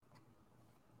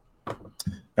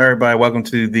Everybody, welcome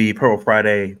to the Purple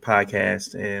Friday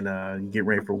podcast, and get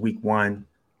ready for week one.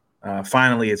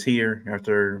 Finally, it's here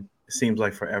after it seems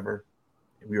like forever.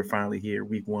 We are finally here,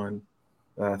 week one.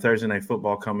 Thursday night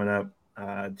football coming up.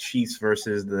 Chiefs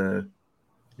versus the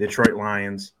Detroit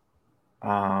Lions.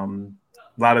 A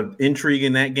lot of intrigue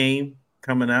in that game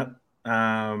coming up.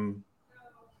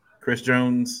 Chris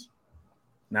Jones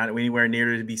not anywhere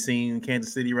near to be seen in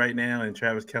Kansas City right now, and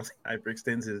Travis Kelce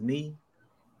hyperextends his knee.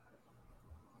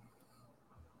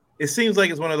 It seems like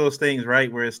it's one of those things,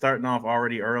 right, where it's starting off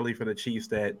already early for the Chiefs.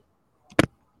 That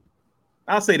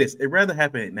I'll say this: it'd rather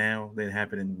happen now than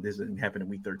happen in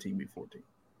week 13, week 14.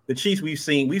 The Chiefs we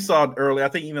saw early. I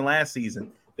think even last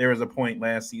season there was a point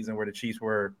last season where the Chiefs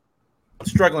were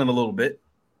struggling a little bit,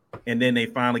 and then they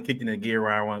finally kicked into gear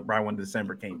right when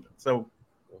December came. So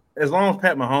as long as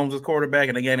Pat Mahomes is quarterback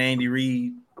and they got Andy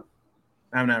Reid,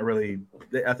 I'm not really.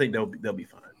 I think they'll be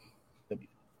fine.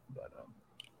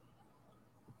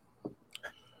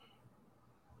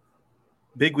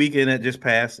 Big weekend that just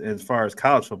passed as far as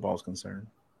college football is concerned.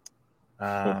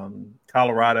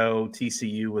 Colorado,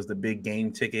 TCU was the big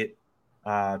game ticket.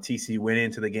 TCU went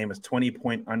into the game as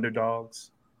 20-point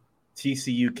underdogs.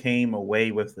 TCU came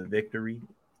away with the victory.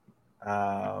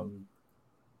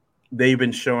 They've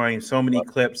been showing so many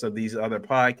clips of these other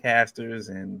podcasters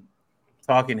and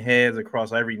talking heads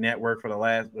across every network for the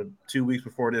last 2 weeks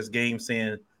before this game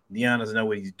saying Deion doesn't know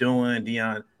what he's doing.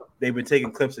 They've been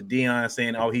taking clips of Deion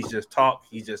saying, "Oh, he's just talking.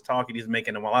 He's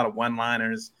making a lot of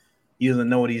one-liners. He doesn't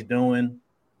know what he's doing."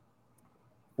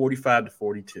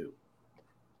 45-42.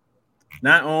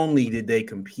 Not only did they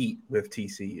compete with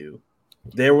TCU,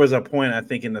 there was a point I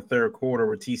think in the third quarter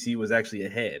where TCU was actually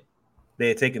ahead. They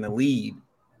had taken the lead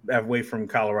away from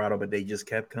Colorado, but they just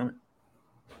kept coming.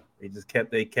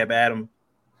 They kept at them.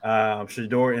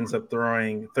 Shador ends up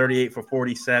throwing 38 for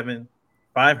 47.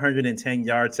 510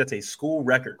 yards, sets a school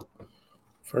record.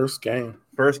 First game,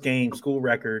 school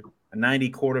record, a 90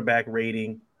 quarterback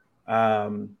rating.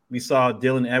 We saw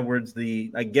Dylan Edwards.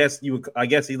 I guess he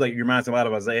reminds me a lot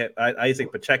of Isaac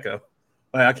Pacheco.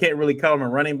 I can't really call him a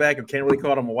running back. I can't really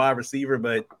call him a wide receiver,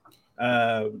 but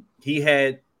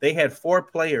they had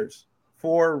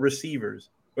four receivers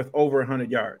with over 100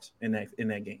 yards in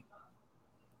that game.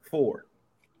 4.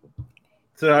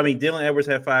 So, I mean, Dylan Edwards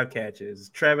had 5 catches.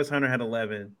 Travis Hunter had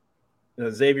 11.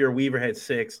 Xavier Weaver had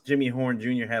 6. Jimmy Horn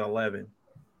Jr. had 11.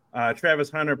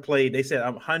 Travis Hunter played, they said,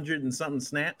 100 and something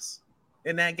snaps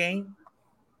in that game,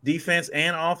 defense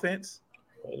and offense.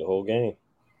 The whole game.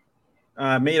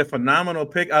 Made a phenomenal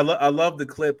pick. I love the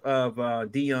clip of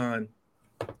Deion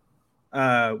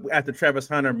after Travis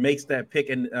Hunter makes that pick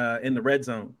in the red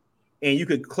zone. And you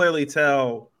could clearly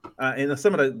tell, and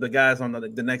some of the guys on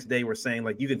the next day were saying,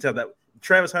 like, you can tell that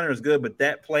Travis Hunter is good, but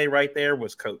that play right there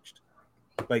was coached.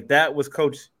 Like, that was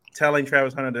coach telling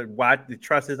Travis Hunter to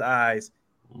trust his eyes,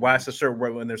 watch the shirt.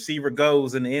 When the receiver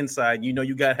goes in the inside,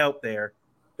 you got help there.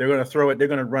 They're going to throw it. They're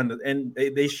going to run and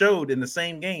they showed in the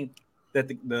same game that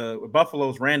the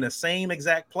Buffaloes ran the same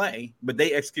exact play, but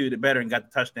they executed it better and got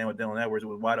the touchdown with Dylan Edwards. It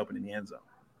was wide open in the end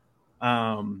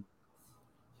zone.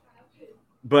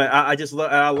 But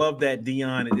I love that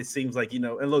Deion, and it seems like,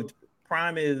 and look,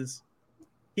 Prime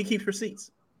he keeps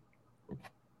receipts.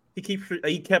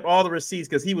 He kept all the receipts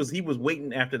because he was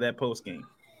waiting after that post game,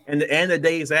 and the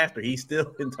days after he's still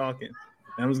been talking.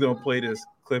 And I'm just gonna play this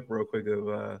clip real quick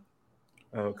of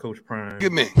Coach Prime.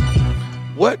 Give me,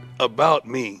 what about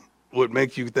me would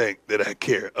make you think that I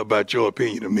care about your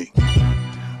opinion of me?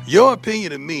 Your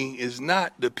opinion of me is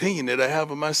not the opinion that I have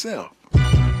of myself.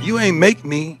 You ain't make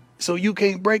me, so you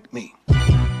can't break me.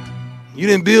 You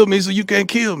didn't build me, so you can't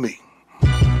kill me.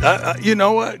 You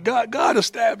know what? God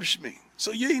established me,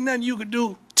 so you ain't nothing you could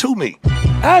do to me.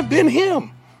 I've been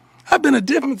him. I've been a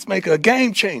difference maker, a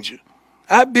game changer.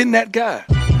 I've been that guy.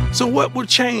 So what would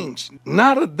change?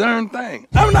 Not a darn thing.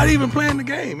 I'm not even playing the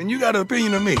game, and you got an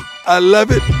opinion of me. I love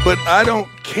it, but I don't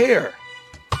care.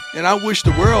 And I wish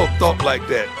the world thought like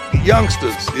that.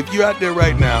 Youngsters, if you're out there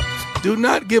right now, do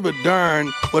not give a darn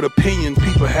what opinion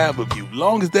people have of you,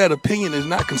 long as that opinion is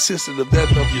not consistent of that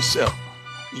of yourself.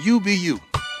 You be you.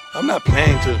 I'm not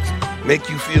playing to make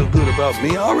you feel good about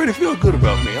me. I already feel good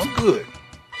about me. I'm good.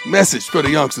 Message for the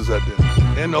youngsters out there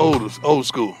and the old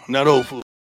school, not old fool.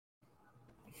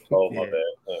 Oh, my bad.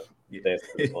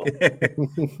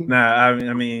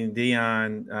 I mean,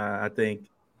 Deion, I think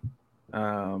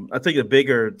a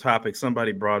bigger topic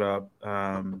somebody brought up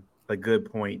a good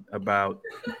point about,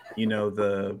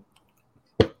 the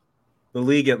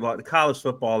league at large, college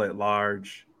football at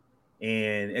large.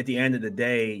 And at the end of the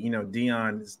day,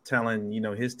 Deion is telling,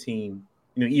 his team,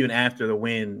 even after the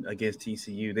win against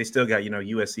TCU, they still got,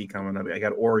 USC coming up. I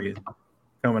got Oregon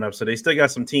coming up. So they still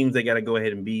got some teams they got to go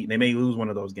ahead and beat. And they may lose one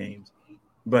of those games.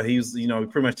 But he's,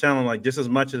 pretty much telling like just as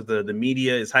much as the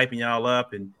media is hyping y'all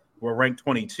up and we're ranked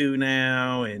 22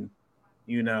 now. And,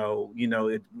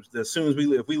 as soon as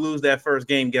if we lose that first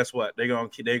game, guess what? They're going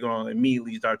to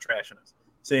immediately start trashing us,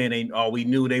 saying we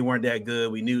knew they weren't that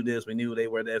good. We knew this. We knew they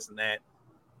were this and that.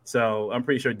 So I'm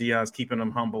pretty sure Deion's keeping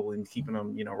them humble and keeping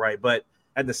them, right. But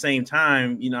at the same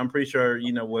time, I'm pretty sure,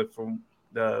 what from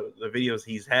the videos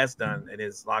he has done in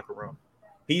his locker room,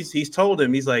 he's told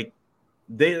him, he's like,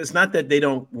 it's not that they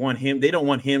don't want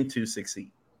him to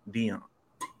succeed, Deion.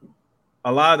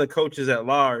 A lot of the coaches at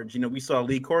large, we saw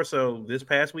Lee Corso this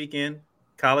past weekend,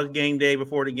 college game day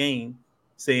before the game,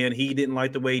 saying he didn't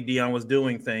like the way Deion was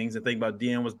doing things and think about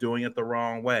Deion was doing it the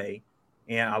wrong way.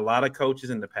 And a lot of coaches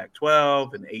in the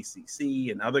Pac-12 and the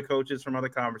ACC and other coaches from other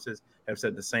conferences have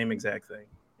said the same exact thing.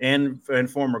 And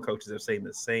former coaches have said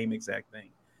the same exact thing.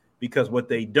 Because what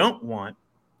they don't want,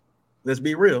 let's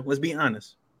be real, let's be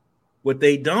honest. What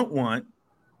they don't want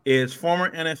is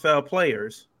former NFL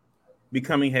players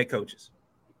becoming head coaches.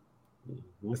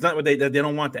 It's not what they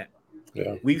don't want that.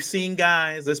 Yeah. We've seen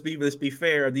guys, let's be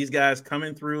fair, these guys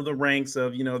coming through the ranks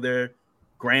of, their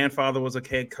grandfather was a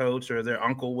head coach or their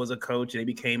uncle was a coach. They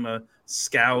became a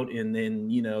scout and then,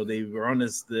 they were on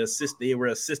they were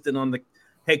assistant on the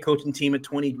head coaching team at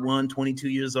 21, 22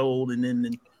 years old. And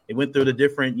then they went through the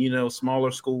different,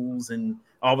 smaller schools and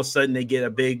all of a sudden they get a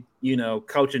big,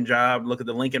 coaching job. Look at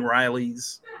the Lincoln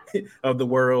Rileys of the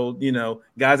world,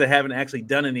 guys that haven't actually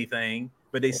done anything,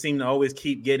 but they seem to always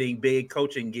keep getting big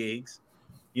coaching gigs,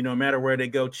 no matter where they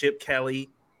go. Chip Kelly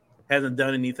hasn't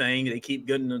done anything. They keep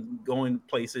going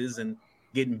places and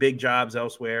getting big jobs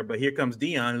elsewhere. But here comes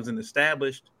Deion, who's an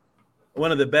established,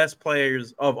 one of the best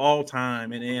players of all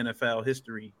time in NFL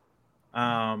history.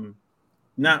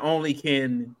 Not only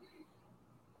can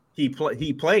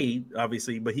he played,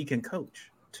 obviously, but he can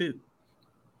coach too.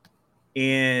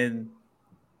 And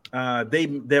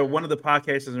they're one of the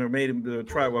podcasters were made him to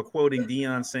try. We're quoting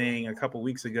Deion saying a couple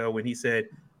weeks ago when he said,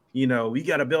 you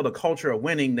got to build a culture of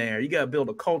winning there. You got to build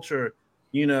a culture,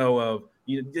 of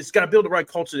just got to build the right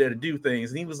culture there to do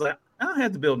things. And he was like, I don't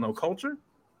have to build no culture.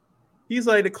 He's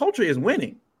like, the culture is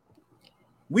winning.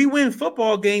 We win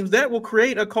football games that will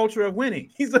create a culture of winning.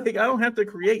 He's like, I don't have to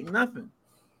create nothing.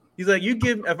 He's like,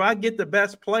 if I get the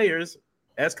best players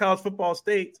as college football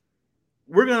states,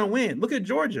 we're going to win. Look at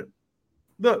Georgia.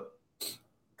 Look,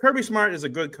 Kirby Smart is a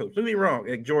good coach. Don't get me wrong,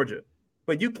 at Georgia.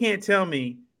 But you can't tell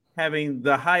me having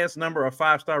the highest number of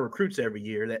 5-star recruits every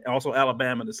year, that also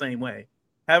Alabama the same way,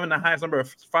 having the highest number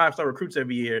of 5-star recruits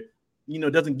every year,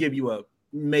 doesn't give you a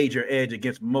major edge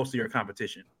against most of your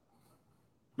competition.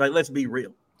 Like, let's be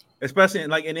real. Especially in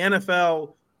the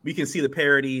NFL, we can see the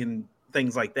parity and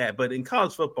things like that. But in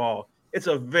college football, it's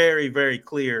a very, very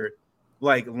clear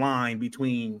line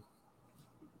between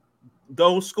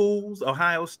those schools,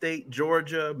 Ohio State,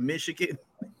 Georgia, Michigan,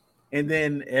 and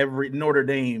then every Notre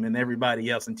Dame and everybody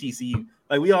else in TCU.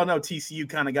 We all know TCU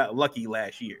kind of got lucky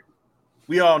last year.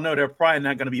 We all know they're probably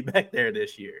not going to be back there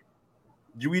this year.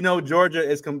 Do we know Georgia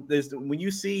is when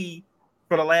you see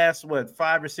for the last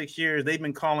 5 or 6 years, they've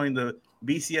been calling the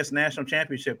BCS National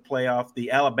Championship playoff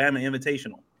the Alabama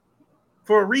Invitational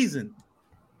for a reason.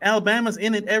 Alabama's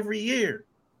in it every year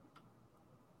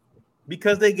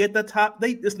because they get the top.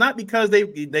 It's not because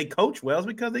they coach well; it's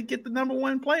because they get the number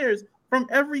one players from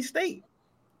every state.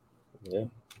 Yeah.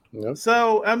 Yep.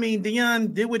 So, I mean,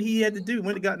 Deion did what he had to do.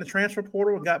 Went and got in the transfer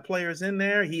portal, got players in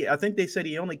there. I think they said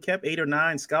he only kept 8 or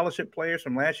 9 scholarship players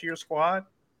from last year's squad,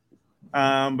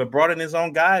 but brought in his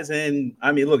own guys. And,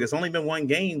 I mean, look, it's only been one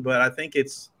game, but I think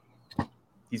he's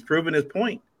proven his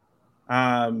point.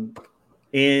 And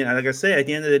like I said, at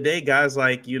the end of the day, guys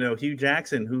like, Hugh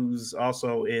Jackson, who's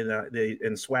also in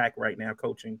SWAC right now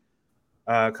coaching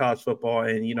college football.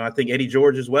 And, I think Eddie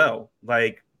George as well.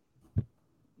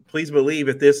 Please believe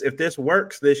if this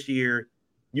works this year,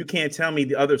 you can't tell me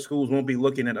the other schools won't be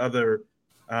looking at other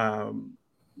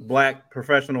black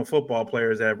professional football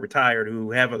players that have retired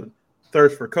who have a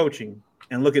thirst for coaching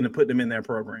and looking to put them in their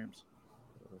programs.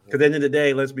 Because at the end of the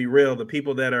day, let's be real, the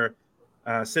people that are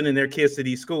sending their kids to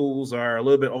these schools are a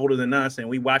little bit older than us, and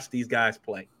we watch these guys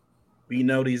play. We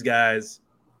know these guys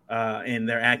and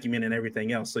their acumen and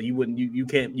everything else. So you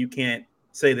can't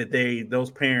say that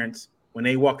those parents when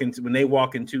they walk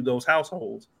into those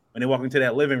households, when they walk into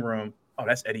that living room, oh,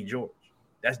 that's Eddie George,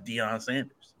 that's Deion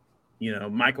Sanders,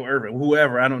 Michael Irvin,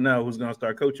 whoever, I don't know who's going to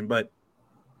start coaching. But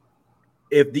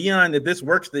if this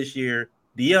works this year,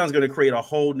 Deion's going to create a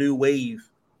whole new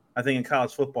wave, I think, in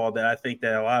college football that I think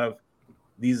that a lot of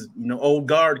these old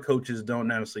guard coaches don't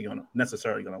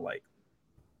necessarily gonna like.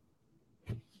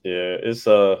 Yeah,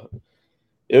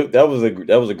 that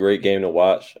was a great game to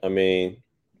watch. I mean,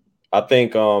 I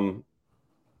think a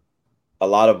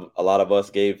lot of us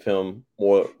gave him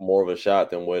more of a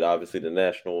shot than what obviously the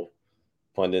national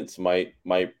pundits might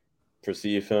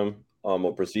perceive him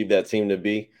or perceive that team to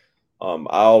be. I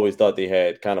always thought they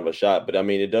had kind of a shot, but I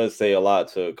mean, it does say a lot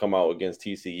to come out against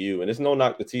TCU, and it's no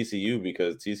knock to TCU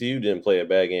because TCU didn't play a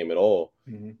bad game at all.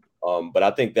 Mm-hmm. But I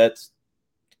think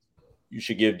you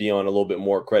should give Dion a little bit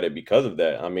more credit because of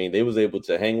that. I mean, they was able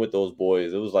to hang with those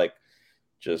boys. It was like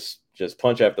just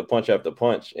punch after punch after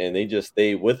punch, and they just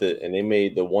stayed with it, and they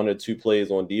made the 1 or 2 plays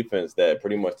on defense that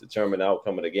pretty much determined the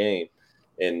outcome of the game,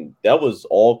 and that was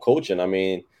all coaching. I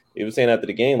mean, he was saying after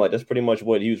the game, like, that's pretty much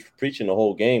what he was preaching the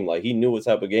whole game. Like, he knew what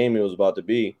type of game it was about to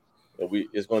be.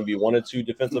 It's going to be 1 or 2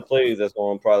 defensive plays that's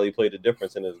going to probably play the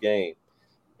difference in this game.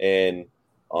 And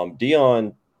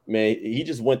Dion, man, he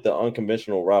just went the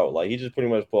unconventional route. Like, he just pretty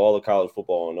much put all of college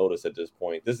football on notice at this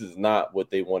point. This is not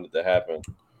what they wanted to happen.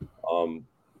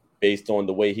 Based on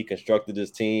the way he constructed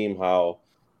his team, how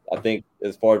I think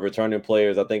as far as returning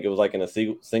players, I think it was like in a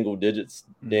single digits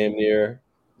damn near.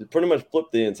 It pretty much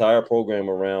flipped the entire program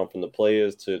around from the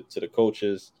players to the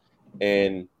coaches.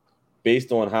 And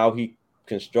based on how he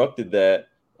constructed that,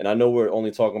 and I know we're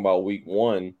only talking about week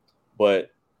 1,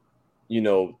 but,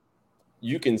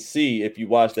 you can see if you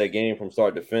watch that game from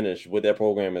start to finish what that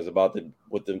program is about to,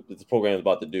 what this program is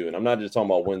about to do. And I'm not just talking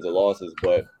about wins or losses,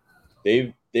 but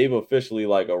they've officially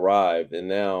like arrived, and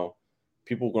now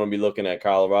people are going to be looking at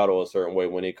Colorado a certain way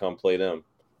when they come play them.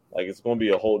 Like, it's going to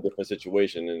be a whole different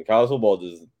situation. And college football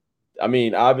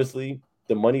obviously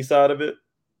the money side of it,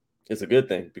 it's a good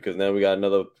thing because now we got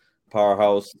another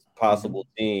powerhouse possible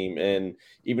team. And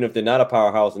even if they're not a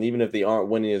powerhouse, and even if they aren't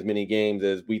winning as many games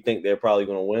as we think they're probably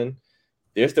going to win,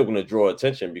 they're still going to draw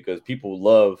attention because people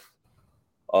love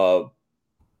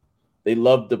they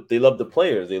love the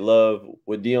players. They love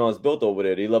what Dion's built over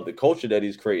there. They love the culture that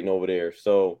he's creating over there.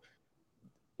 So,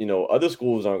 other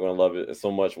schools aren't going to love it so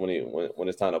much when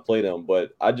it's time to play them.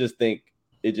 But I just think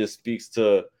it just speaks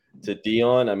to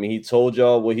Dion. I mean, he told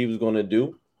y'all what he was going to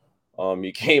do.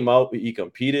 He came out, he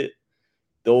competed.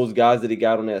 Those guys that he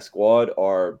got on that squad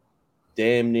are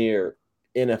damn near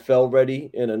NFL ready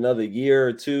in another year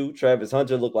or 2. Travis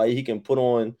Hunter looked like he can put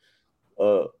on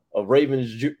a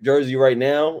Ravens jersey right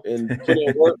now and put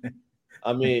in work.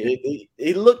 I mean,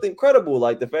 he looked incredible.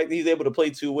 Like, the fact that he's able to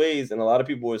play 2 ways, and a lot of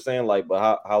people were saying, like,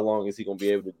 but how long is he going to be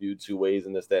able to do 2 ways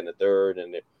and this, that, and the third?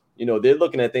 And, they're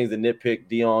looking at things to nitpick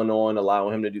Dion on,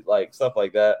 allowing him to do, like, stuff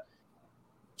like that.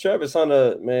 Travis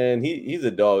Hunter, man, he's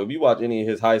a dog. If you watch any of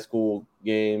his high school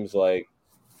games, like,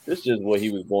 this is just what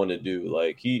he was born to do.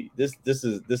 Like, this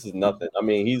is nothing. I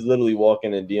mean, he's literally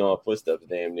walking in Dion footsteps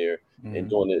damn near and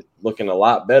doing it, looking a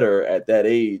lot better at that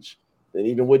age than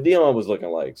even what Dion was looking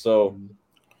like. So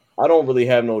I don't really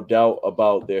have no doubt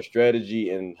about their strategy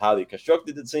and how they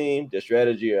constructed the team, their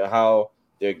strategy, or how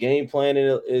their game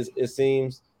planning is. It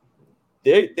seems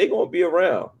they're going to be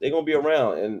around. They're going to be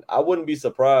around, and I wouldn't be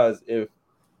surprised if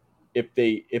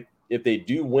they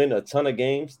do win a ton of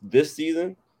games this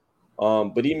season.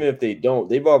 But even if they don't,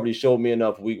 they've already showed me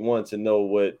enough week 1 to know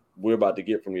what we're about to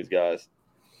get from these guys.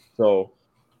 So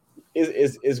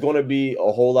it's going to be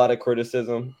a whole lot of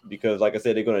criticism because, like I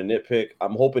said, they're going to nitpick.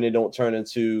 I'm hoping they don't turn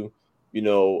into,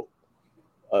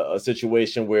 a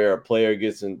situation where a player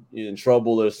gets in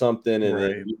trouble or something. And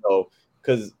right. then,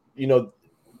 because,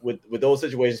 with those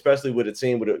situations, especially with a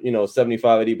team with,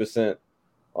 75, 80%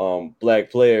 black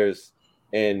players,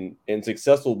 and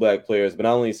successful black players, but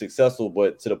not only successful,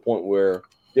 but to the point where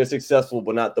they're successful,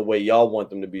 but not the way y'all want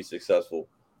them to be successful.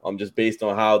 Just based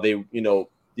on how they,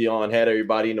 Dion had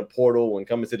everybody in the portal and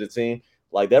coming to the team,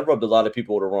 like, that rubbed a lot of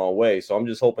people the wrong way. So I'm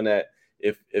just hoping that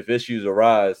if issues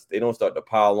arise, they don't start to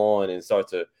pile on and start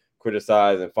to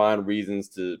criticize and find reasons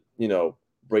to,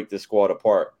 break the squad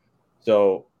apart.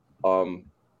 So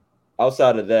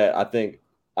outside of that, I think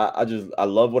I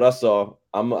love what I saw.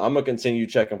 I'm gonna continue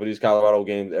checking for these Colorado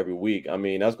games every week. I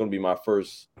mean, that's gonna be my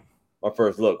first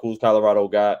look. Who's Colorado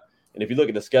got? And if you look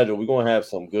at the schedule, we're gonna have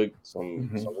some real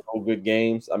good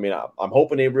games. I mean, I'm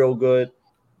hoping they're real good.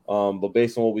 But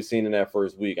based on what we've seen in that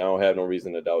first week, I don't have no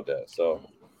reason to doubt that. So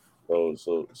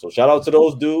shout out to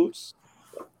those dudes.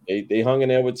 They hung in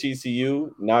there with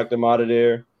TCU, knocked them out of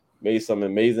there, made some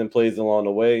amazing plays along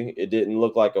the way. It didn't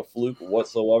look like a fluke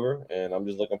whatsoever, and I'm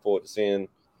just looking forward to seeing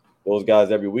those guys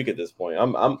every week at this point.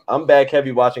 I'm back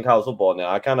heavy watching college football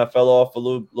now. I kind of fell off a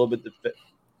little bit the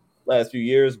last few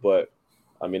years, but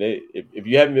I mean, if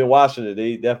you haven't been watching it,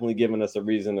 they definitely giving us a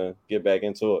reason to get back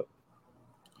into it.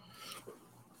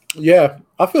 Yeah,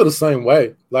 I feel the same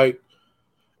way. Like,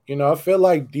 I feel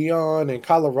like Dion and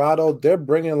Colorado, they're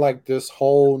bringing like this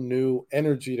whole new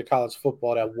energy to college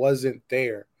football that wasn't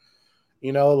there.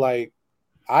 Like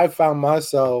I found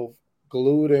myself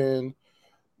glued in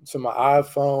to my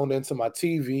iPhone, into my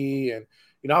TV, and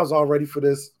I was all ready for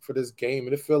this game.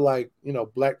 And it felt like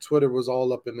Black Twitter was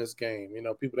all up in this game.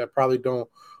 People that probably don't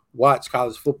watch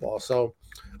college football. So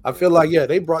I feel like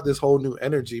they brought this whole new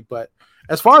energy. But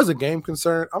as far as the game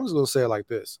concerned, I'm just gonna say it like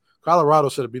this: Colorado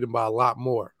should have beat them by a lot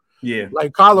more. Yeah,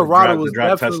 like Colorado was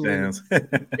drop definitely touchdowns.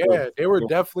 they were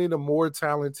definitely the more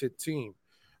talented team.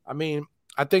 I mean,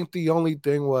 I think the only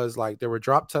thing was like there were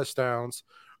drop touchdowns,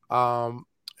 and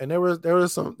there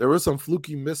was some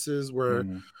fluky misses where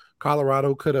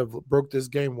Colorado could have broke this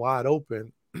game wide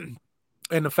open,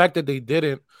 and the fact that they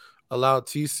didn't allow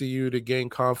TCU to gain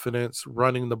confidence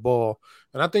running the ball.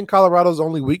 And I think Colorado's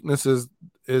only weakness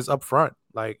is up front,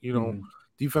 like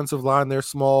defensive line. They're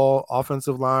small.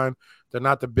 Offensive line, they're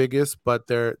not the biggest, but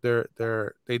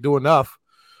they do enough.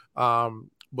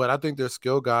 But I think their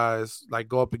skill guys like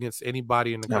go up against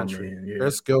anybody in the country.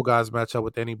 Their skill guys match up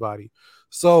with anybody.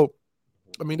 So,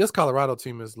 I mean, this Colorado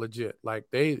team is legit. Like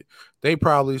they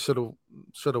probably should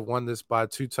have won this by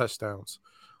 2 touchdowns.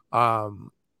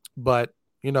 But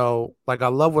like I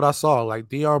love what I saw. Like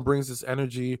Dion brings this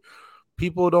energy.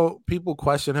 People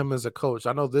question him as a coach.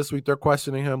 I know this week they're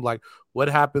questioning him like what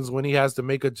happens when he has to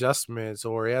make adjustments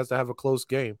or he has to have a close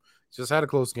game. Just had a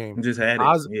close game. Just had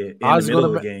it. In the middle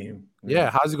of the game.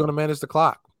 Yeah, how's he going to manage the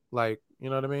clock? Like, you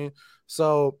know what I mean?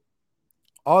 So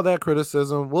all that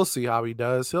criticism, we'll see how he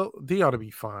does. Dion will be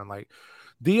fine. Like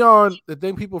Dion, the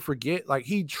thing people forget, like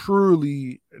he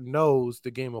truly knows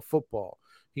the game of football.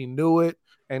 He knew it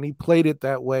and he played it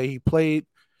that way. He played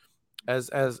as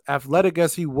athletic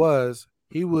as he was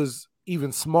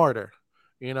even smarter.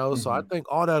 So I think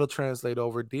all that'll translate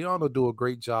over. Dion will do a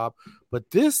great job.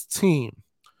 But this team,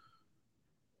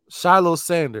 Shiloh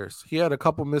Sanders, he had a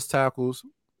couple missed tackles,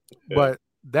 but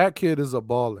that kid is a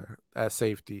baller at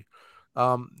safety.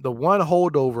 The one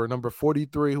holdover, number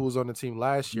 43, who was on the team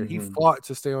last year, he fought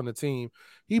to stay on the team.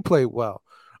 He played well.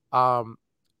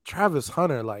 Travis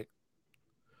Hunter, like,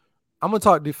 I'm going to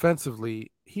talk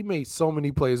defensively. He made so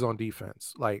many plays on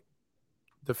defense, like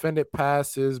defended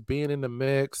passes, being in the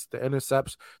mix, the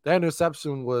interception. The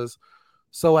interception was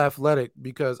so athletic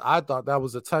because I thought that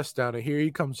was a touchdown, and here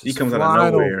he comes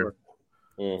flying over,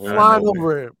 flying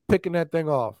over it, picking that thing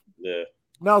off. Yeah,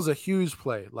 that was a huge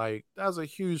play. Like that was a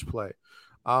huge play.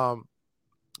 And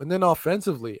then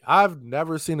offensively, I've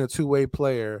never seen a two-way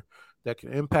player that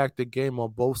can impact the game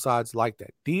on both sides like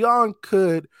that. Dion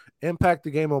could impact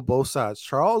the game on both sides.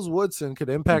 Charles Woodson could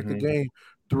impact the game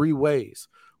 3 ways,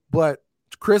 but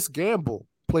Chris Gamble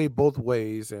played both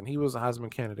ways, and he was a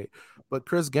Heisman candidate. But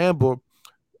Chris Gamble,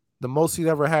 the most he'd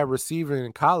ever had receiving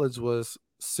in college was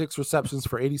 6 receptions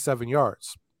for 87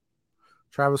 yards.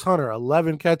 Travis Hunter,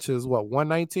 11 catches,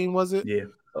 119 was it? Yeah,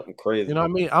 something crazy. You know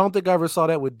what I mean? I don't think I ever saw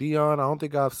that with Dion. I don't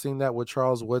think I've seen that with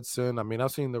Charles Woodson. I mean,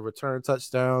 I've seen the return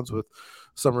touchdowns with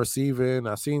some receiving.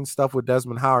 I've seen stuff with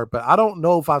Desmond Howard, but I don't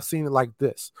know if I've seen it like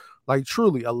this. Like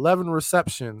truly 11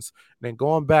 receptions and then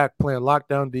going back playing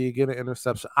lockdown D, get an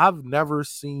interception. I've never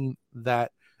seen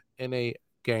that in a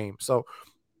game. So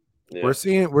we're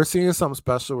seeing something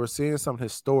special. We're seeing something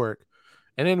historic.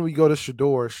 And then we go to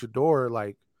Shador. Shador,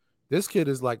 like this kid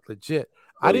is like legit.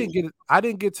 I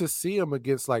didn't get to see him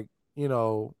against like,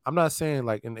 I'm not saying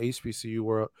like in the HBCU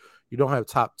world you don't have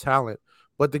top talent,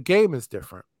 but the game is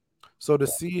different. So to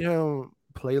see him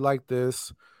play like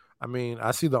this, I mean, I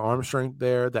see the arm strength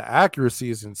there. The accuracy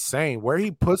is insane. Where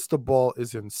he puts the ball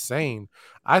is insane.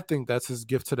 I think that's his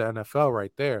gift to the NFL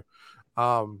right there.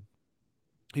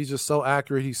 He's just so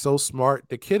accurate. He's so smart.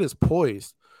 The kid is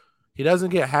poised. He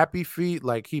doesn't get happy feet.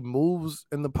 Like he moves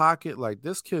in the pocket. Like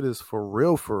this kid is for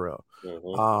real, for real.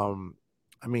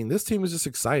 I mean, this team is just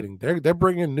exciting. They're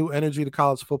bringing new energy to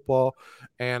college football.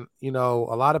 And, a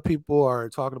lot of people are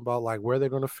talking about like where they're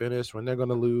going to finish, when they're going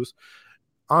to lose.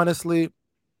 Honestly,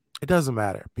 it doesn't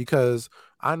matter because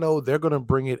I know they're going to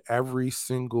bring it every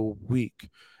single week.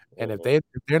 And if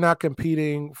they're not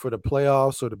competing for the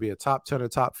playoffs or to be a top 10 or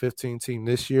top 15 team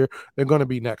this year, they're going to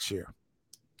be next year.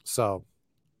 So.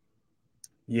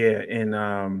 Yeah.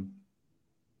 And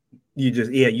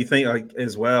you think like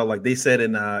as well, like they said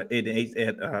when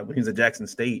he was at Jackson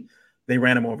State, they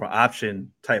ran him more of an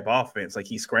option type offense. Like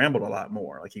he scrambled a lot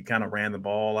more. Like he kind of ran the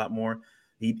ball a lot more.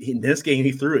 In this game,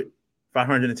 he threw it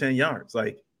 510 yards.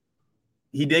 Like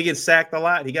he did get sacked a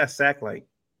lot. He got sacked like,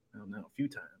 I don't know, a few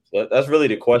times. That's really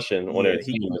the question on their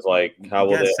team is like, how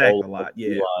will they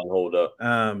hold up?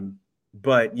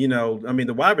 But, I mean,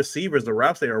 the wide receivers, the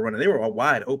routes they were running, they were all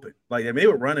wide open. Like, I mean, they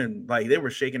were running, like, they were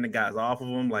shaking the guys off of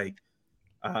them. Like,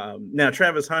 now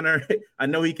Travis Hunter, I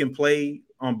know he can play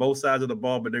on both sides of the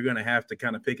ball, but they're going to have to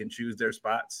kind of pick and choose their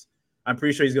spots. I'm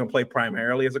pretty sure he's going to play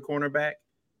primarily as a cornerback.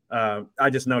 I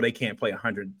just know they can't play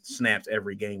 100 snaps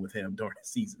every game with him during the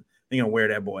season. They're going to wear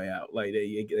that boy out. Like,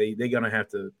 they're going to have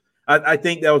to. I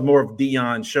think that was more of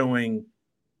Deion showing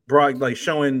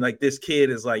this kid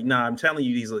is like, nah, I'm telling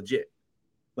you, he's legit.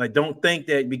 Like, don't think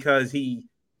that because he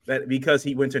went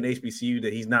to an HBCU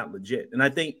that he's not legit. And I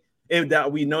think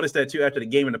we noticed that too after the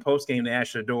game. In the post game, they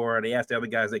asked Shador, they asked the other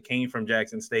guys that came from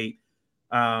Jackson State,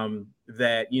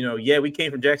 that we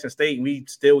came from Jackson State and we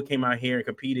still came out here and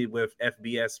competed with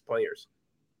FBS players.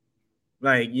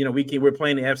 Like, we're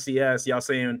playing the FCS. Y'all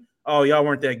saying, oh, y'all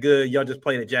weren't that good. Y'all just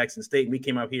played at Jackson State. And we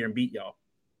came out here and beat y'all.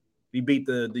 We beat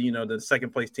the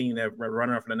second place team that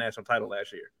runner up for the national title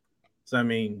last year. So I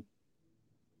mean,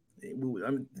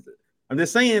 I'm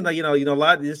just saying, like, a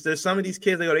lot. There's some of these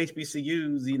kids that go to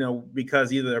HBCUs,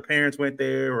 because either their parents went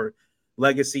there or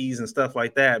legacies and stuff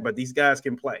like that. But these guys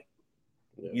can play.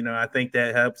 Yeah. I think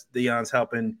that helps. Deion's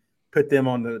helping put them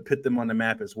on the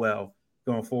map as well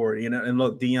going forward. And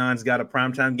look, Deion's got a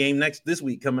primetime game this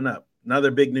week coming up.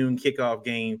 Another big noon kickoff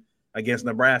game against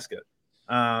Nebraska.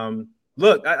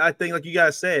 Look, I think, like you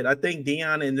guys said, I think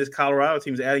Deion and this Colorado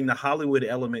team is adding the Hollywood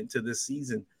element to this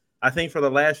season. I think for the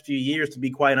last few years, to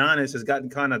be quite honest, has gotten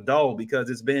kind of dull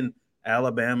because it's been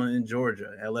Alabama and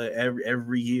Georgia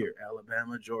every year.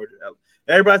 Alabama, Georgia.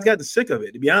 Everybody's gotten sick of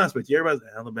it, to be honest with you. Everybody's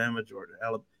Alabama, Georgia.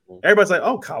 Everybody's like,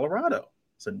 oh, Colorado.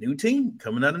 It's a new team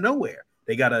coming out of nowhere.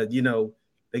 They got a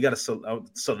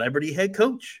celebrity head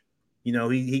coach.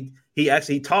 He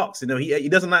actually talks. He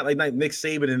doesn't like Nick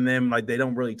Saban and them. Like, they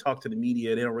don't really talk to the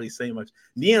media. They don't really say much.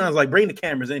 Deion's like, bring the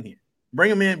cameras in here.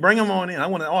 Bring them in. Bring them on in. I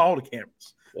want all the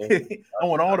cameras. Yeah. I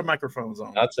want all the microphones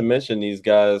on. Not to mention these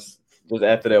guys. Just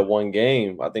after that one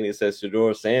game, I think it says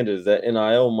Shador Sanders, that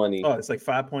NIL money. Oh, it's like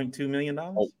 $5.2 million.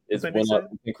 It's went up,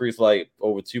 increased like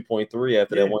over 2.3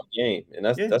 after that one game, and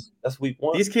that's week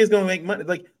one. These kids gonna make money,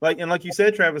 like you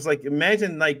said, Travis. Like,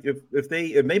 imagine like if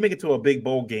they make it to a big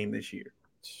bowl game this year,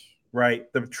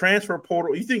 right? The transfer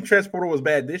portal. You think transfer portal was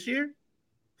bad this year?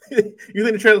 You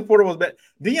think the transfer portal was bad?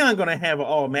 Deion gonna have an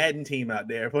all Madden team out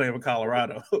there playing for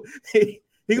Colorado.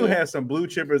 He's going to have some blue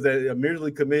chippers that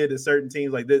immediately committed to certain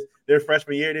teams like this their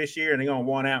freshman year this year, and they're going to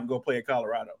want out and go play at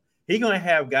Colorado. He's going to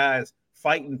have guys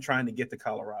fighting trying to get to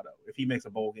Colorado if he makes a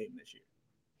bowl game this year.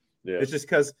 Yeah. It's just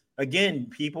because, again,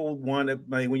 people want to,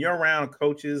 like, when you're around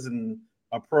coaches and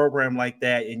a program like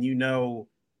that, and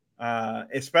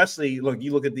especially, look,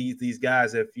 you look at these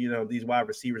guys, if, these wide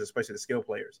receivers, especially the skill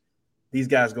players, these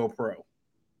guys go pro,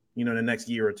 in the next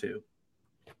year or two.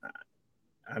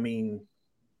 I mean,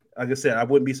 like I said, I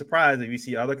wouldn't be surprised if you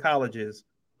see other colleges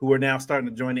who are now starting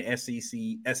to join the SEC,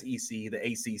 the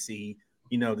ACC.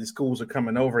 The schools are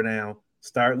coming over now.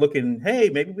 Start looking. Hey,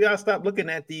 maybe we ought to stop looking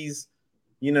at these,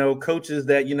 coaches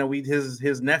that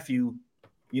his nephew,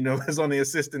 is on the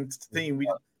assistant team.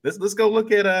 Let's go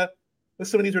look at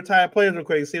some of these retired players real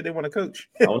quick and see if they want to coach.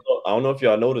 I don't know if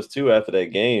y'all noticed too after that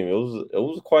game. It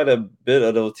was quite a bit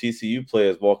of those TCU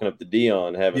players walking up to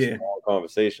Deion having some long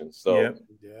conversations. So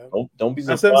don't be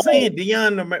surprised. That's what I'm saying.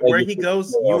 Deion, where he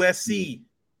goes, USC.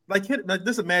 Like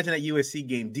just imagine that USC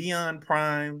game. Deion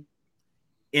Prime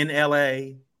in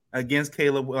LA against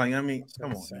Caleb. Like, I mean,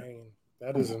 come on.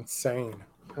 That is insane.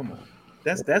 Come on.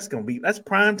 That's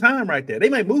prime time right there. They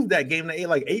might move that game to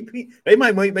 8 p.m. They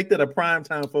might make that a prime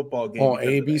time football game on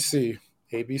ABC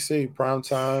prime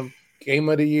time game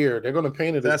of the year. They're going to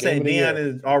paint it as game of the year. Deion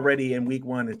is already in week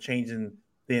one is changing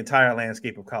the entire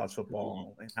landscape of college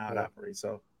football and how it operates.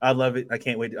 So I love it. I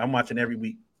can't wait. I'm watching every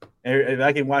week. If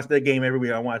I can watch that game every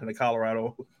week, I'm watching the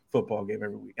Colorado football game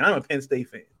every week. And I'm a Penn State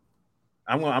fan.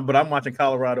 But I'm watching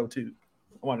Colorado too.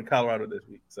 I'm watching Colorado this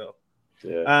week. So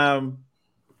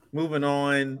moving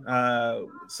on.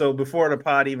 So before the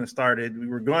pod even started, we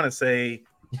were going to say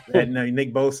that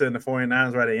Nick Bosa and the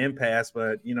 49ers were at an impasse,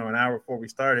 but an hour before we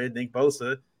started, Nick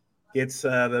Bosa gets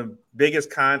the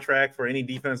biggest contract for any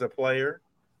defensive player,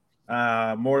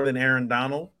 more than Aaron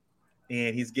Donald,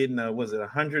 and he's getting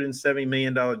 $170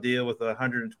 million deal with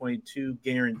 $122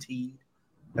 guaranteed.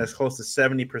 That's close to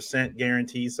 70%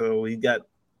 guaranteed. So he got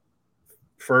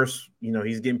first.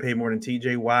 He's getting paid more than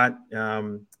T.J. Watt.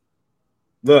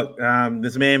 Look,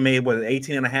 this man made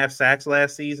 18 and a half sacks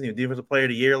last season. He was Defensive Player of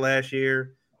the Year last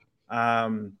year.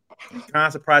 Kind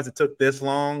of surprised it took this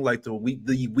long. Like the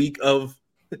week of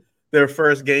their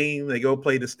first game, they go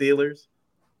play the Steelers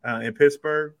in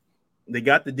Pittsburgh. They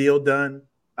got the deal done.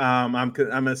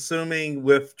 I'm assuming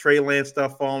with Trey Lance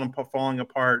stuff falling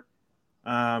apart,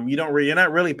 you're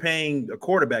not really paying a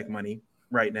quarterback money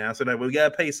right now, so that we got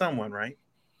to pay someone, right?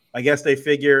 I guess they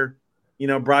figure,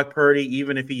 Brock Purdy,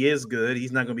 even if he is good,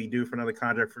 he's not going to be due for another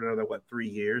contract for another 3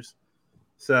 years.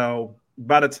 So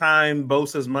by the time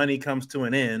Bosa's money comes to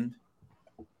an end,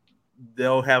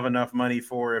 they'll have enough money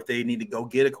for if they need to go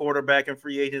get a quarterback in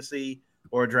free agency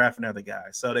or draft another guy.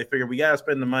 So they figure we got to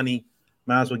spend the money,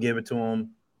 might as well give it to him.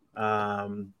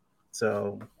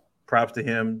 So props to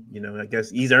him. I guess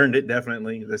he's earned it,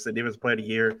 definitely. That's the defensive player of the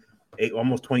year,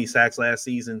 almost 20 sacks last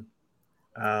season.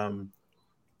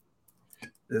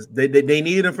 They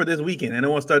needed him for this weekend. They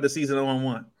don't want to start the season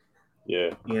 0-1.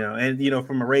 Yeah. And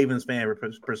from a Ravens fan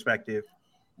perspective,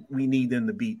 we need them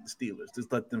to beat the Steelers.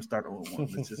 Just let them start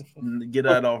 0-1. Let's just get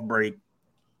that off break,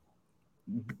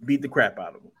 beat the crap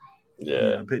out of them.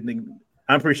 Yeah.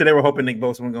 I'm pretty sure they were hoping Nick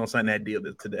Bosa was going to sign that deal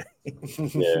today.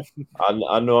 Yeah.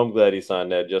 I know I'm glad he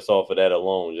signed that just off of that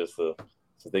alone, just since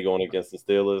they're going against the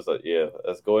Steelers. Yeah,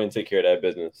 let's go ahead and take care of that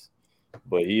business.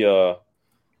 But he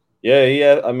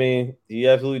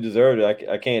absolutely deserved it.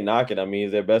 I can't knock it. I mean,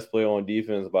 he's their best player on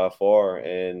defense by far.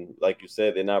 And like you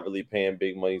said, they're not really paying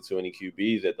big money to any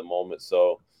QBs at the moment.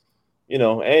 So,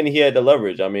 and he had the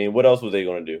leverage. I mean, what else was they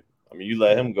going to do? I mean, you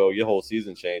let him go, your whole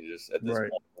season changes at this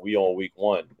point. We on week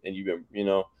 1, and you've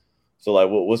been, so like,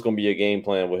 what's going to be your game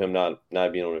plan with him not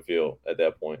being on the field at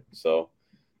that point? So,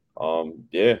 I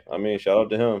mean, shout out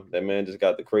to him. That man just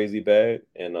got the crazy bag,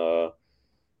 and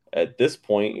at this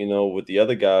point, with the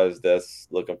other guys that's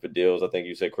looking for deals, I think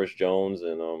you said Chris Jones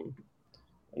and all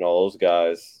those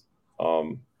guys.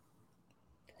 Who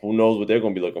knows what they're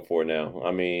going to be looking for now?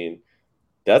 I mean,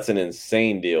 that's an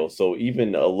insane deal. So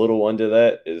even a little under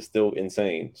that is still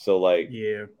insane. So like,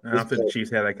 yeah, I don't think the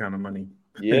Chiefs have that kind of money.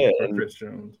 Yeah, for Chris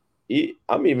Jones.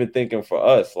 I'm even thinking for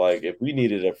us, like if we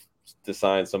needed to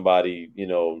sign somebody,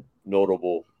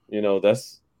 notable,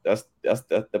 that's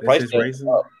the price is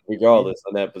up regardless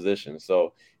on that position.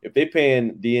 So if they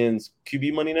paying DN's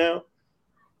QB money now,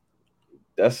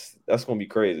 that's gonna be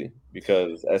crazy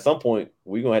because at some point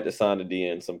we're gonna have to sign the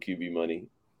DN some QB money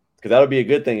because that'll be a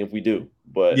good thing if we do.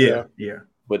 But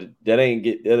but that ain't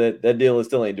that deal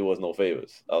still ain't do us no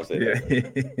favors. I'll say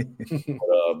that.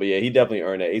 But yeah, he definitely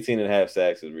earned that. 18.5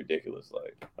 sacks is ridiculous.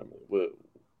 Like I mean,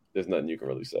 there's nothing you can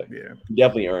really say. Yeah, he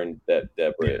definitely earned that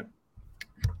bread.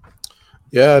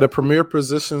 Yeah, the premier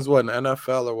positions, what in the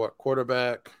NFL or what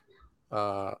quarterback,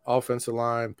 offensive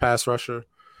line, pass rusher.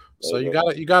 So you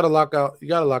gotta lock up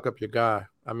your guy.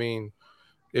 I mean,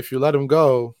 if you let him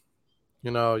go,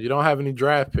 you don't have any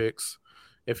draft picks.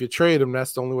 If you trade him,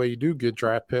 that's the only way you do get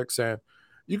draft picks. And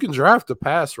you can draft a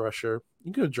pass rusher.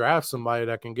 You can draft somebody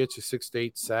that can get you 6 to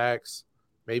 8 sacks,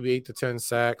 maybe 8 to 10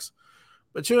 sacks.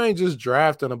 But you ain't just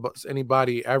drafting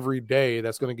anybody every day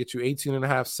that's going to get you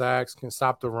 18.5 sacks, can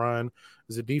stop the run,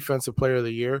 is a defensive player of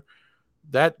the year.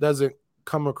 That doesn't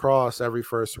come across every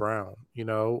first round,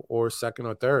 or second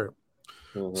or third.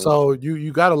 Mm-hmm. So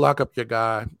you got to lock up your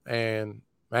guy. And,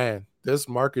 man, this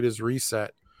market is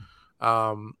reset.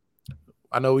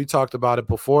 I know we talked about it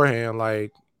beforehand.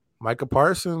 Like Micah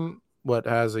Parsons,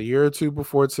 has a year or two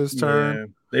before it's his turn. Yeah,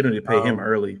 they don't need to pay him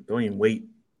early. Don't even wait.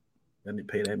 They need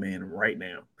to pay that man right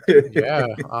now.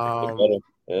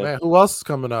 Man, who else is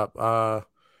coming up?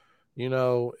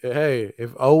 Hey,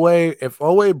 if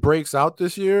Owe breaks out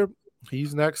this year,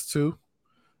 he's next too.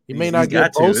 He may not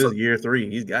get Bosa. This is year 3.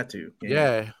 He's got to.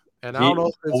 Yeah. And I don't know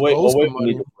if it's Bosa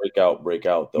money. To break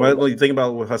out though. Well, you think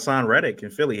about with Hassan Reddick in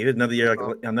Philly, he had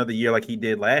another year like he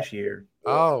did last year.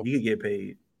 Oh, he could get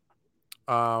paid.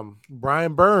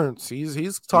 Brian Burns,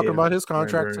 he's talking about his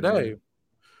contract today. Yeah.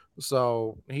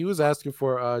 So he was asking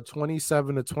for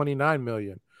 27 to 29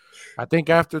 million. I think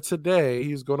after today,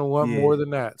 he's going to want more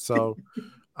than that. So,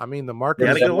 I mean, the market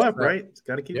got to go up, right? It's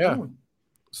got to keep going.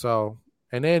 So,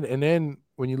 and then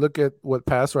when you look at what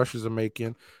pass rushers are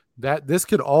making, that this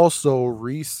could also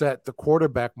reset the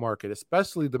quarterback market,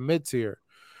 especially the mid-tier,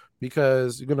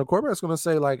 because the quarterback's going to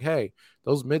say like, hey,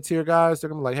 those mid-tier guys, they're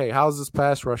going to be like, hey, how's this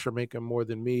pass rusher making more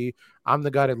than me? I'm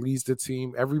the guy that leads the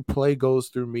team. Every play goes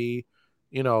through me.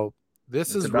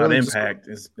 This is about really impact.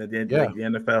 It's like the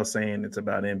NFL saying it's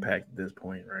about impact at this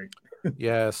point, right?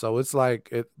 Yeah, so it's like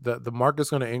the market's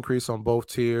going to increase on both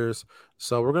tiers.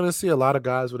 So we're going to see a lot of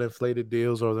guys with inflated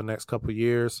deals over the next couple of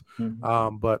years.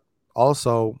 Mm-hmm. But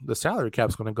also the salary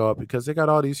cap's going to go up because they got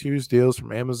all these huge deals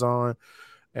from Amazon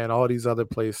and all these other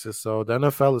places. So the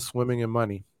NFL is swimming in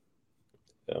money.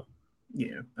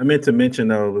 Yeah. I meant to mention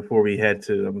though before we had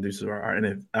to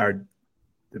do our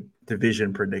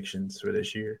division predictions for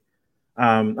this year.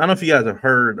 I don't know if you guys have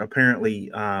heard.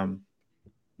 Apparently,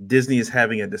 Disney is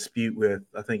having a dispute with,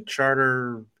 I think,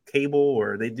 Charter Cable,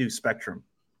 or they do Spectrum.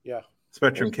 Yeah.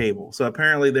 Spectrum Cable. So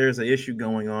apparently there's an issue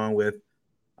going on with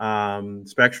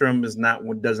Spectrum does not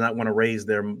want to raise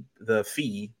the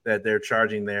fee that they're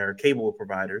charging their cable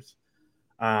providers.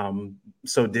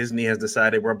 So Disney has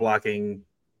decided we're blocking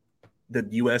the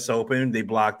U.S. Open. They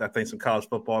blocked, I think, some college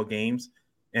football games.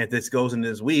 And if this goes in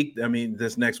this week,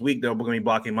 this next week, they're going to be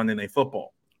blocking Monday Night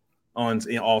Football on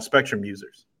all Spectrum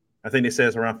users. I think it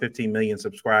says around 15 million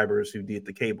subscribers who did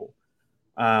the cable.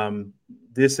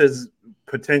 This is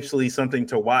potentially something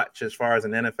to watch as far as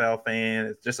an NFL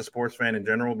fan, just a sports fan in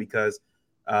general, because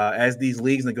as these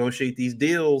leagues negotiate these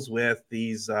deals with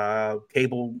these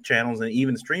cable channels and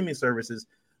even streaming services,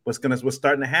 what's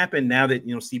starting to happen now that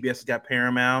CBS has got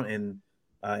Paramount and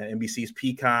NBC's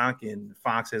Peacock and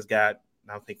Fox has got,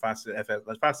 I don't think Fox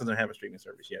doesn't have a streaming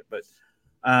service yet, but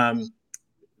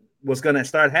what's going to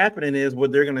start happening is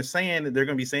what they're going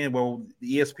to be saying, well,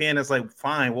 the ESPN is like,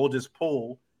 fine, we'll just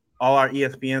pull all our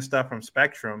ESPN stuff from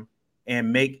Spectrum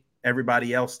and make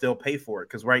everybody else still pay for it.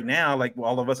 Because right now, like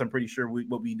all of us, I'm pretty sure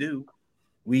what we do,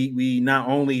 we not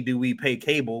only do we pay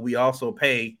cable, we also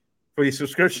pay for these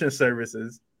subscription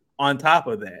services on top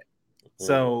of that. Mm-hmm.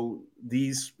 So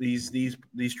these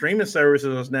streaming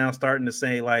services are now starting to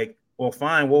say like, well,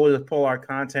 fine, we'll just pull our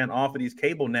content off of these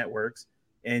cable networks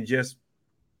and just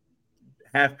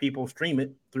have people stream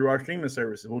it through our streaming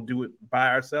services. We'll do it by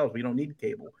ourselves. We don't need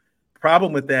cable.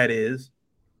 Problem with that is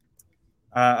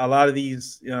a lot of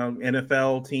these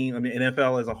NFL teams,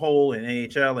 NFL as a whole and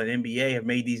NHL and NBA have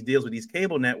made these deals with these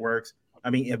cable networks,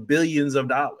 billions of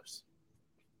dollars.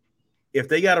 If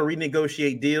they got to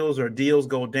renegotiate deals or deals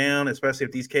go down, especially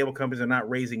if these cable companies are not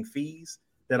raising fees,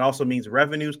 that also means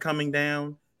revenues coming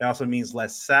down. It also means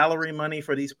less salary money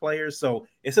for these players. So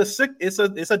it's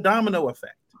a domino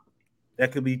effect.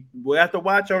 That could be, we'll have to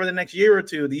watch over the next year or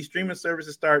two. These streaming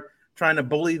services start trying to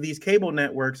bully these cable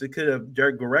networks. It could have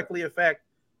directly affect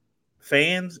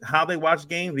fans, how they watch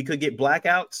games. We could get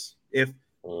blackouts if,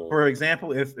 for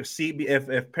example,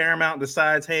 if Paramount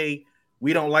decides, hey,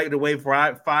 we don't like the way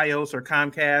Fios or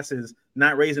Comcast is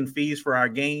not raising fees for our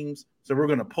games, so we're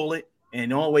going to pull it.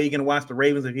 And the only way you're going to watch the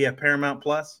Ravens if you have Paramount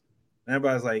Plus. And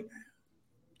everybody's like,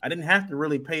 I didn't have to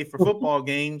really pay for football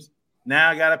games.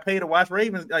 Now I gotta pay to watch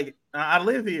Ravens. Like I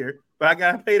live here, but I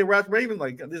gotta pay to watch Ravens.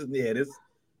 Like this,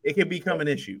 it can become an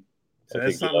issue. So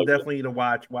that's something definitely to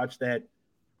watch. Watch that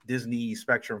Disney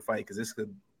Spectrum fight because this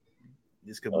could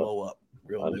blow up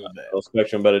real bad.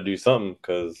 Spectrum better do something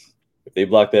because if they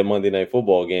block that Monday Night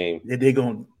Football game, they're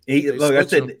going. Look, I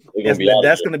said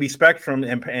that's going to be Spectrum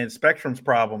and Spectrum's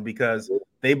problem because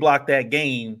they block that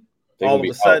game. All of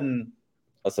a sudden,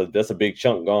 that's a big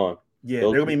chunk gone. Yeah,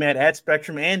 they're gonna be mad at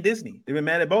Spectrum and Disney. They've been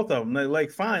mad at both of them. They're like,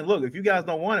 fine, look, if you guys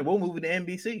don't want it, we'll move it to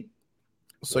NBC.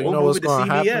 So you know what's going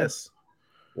to happen?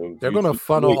 They're going to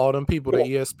funnel all them people to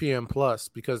ESPN Plus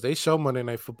because they show Monday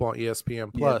Night Football on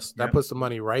ESPN Plus. That puts the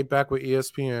money right back with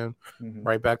ESPN,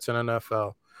 right back to the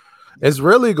NFL. It's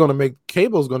really going to make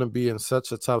cable's going to be in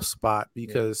such a tough spot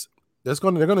because they're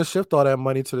going to shift all that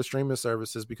money to the streaming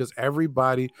services because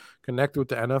everybody connected with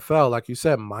the NFL, like you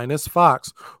said, minus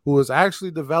Fox, who is actually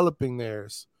developing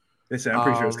theirs. They said, I'm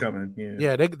pretty sure it's coming.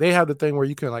 Yeah, they have the thing where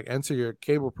you can like enter your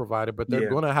cable provider, but they're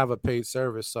going to have a paid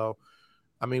service. So,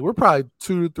 we're probably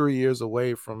 2 to 3 years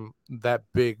away from that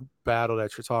big battle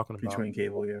that you're talking about. Between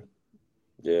cable,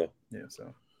 Yeah.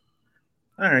 So,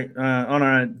 all right, on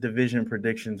our division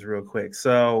predictions real quick.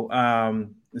 So,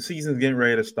 the season's getting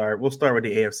ready to start. We'll start with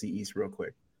the AFC East real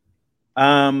quick.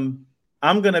 I'm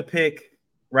going to pick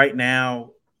right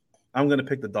now. I'm going to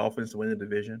pick the Dolphins to win the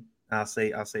division. I'll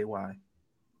say why.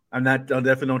 I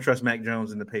definitely don't trust Mac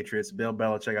Jones and the Patriots. Bill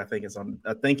Belichick, I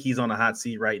think he's on a hot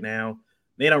seat right now.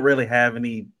 They don't really have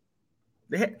any.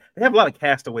 They have a lot of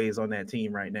castaways on that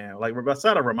team right now. Like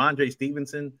outside of Ramondre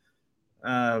Stevenson,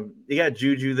 you got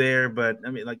Juju there, but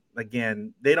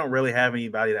again, they don't really have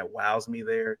anybody that wows me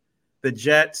there. The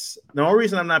Jets. The only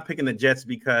reason I'm not picking the Jets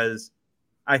because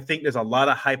I think there's a lot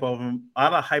of hype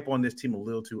on this team a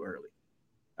little too early.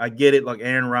 I get it. Like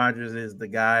Aaron Rodgers is the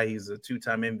guy. He's a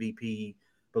 2-time MVP.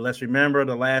 But let's remember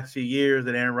the last few years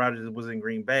that Aaron Rodgers was in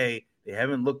Green Bay, they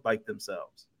haven't looked like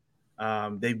themselves.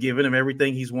 They've given him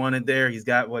everything he's wanted there. He's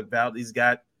got what's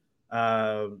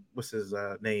his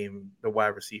name? The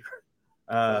wide receiver.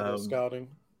 Scouting.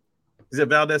 Is it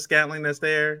Valdez Scantling that's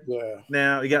there? Yeah.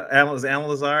 Now you got Alan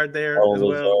Lazard there as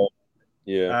well.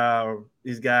 Yeah.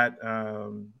 He's got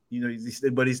I'm interested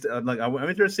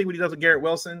to see what he does with Garrett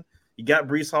Wilson. You got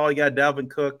Breece Hall. You got Dalvin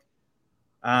Cook.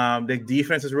 The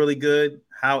defense is really good.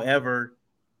 However,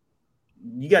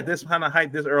 you got this kind of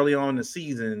hype this early on in the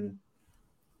season.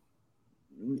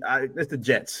 it's the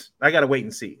Jets. I got to wait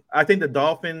and see. I think the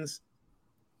Dolphins.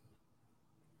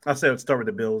 I'll say let's start with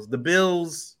the Bills. The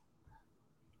Bills,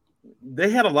 they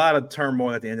had a lot of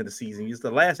turmoil at the end of the season. It's the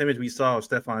last image we saw of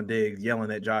Stephon Diggs yelling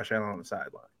at Josh Allen on the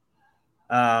sideline,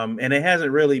 and it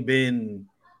hasn't really been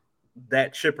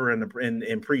that chipper in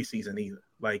preseason either.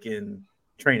 Like in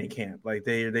training camp, like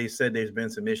they said there's been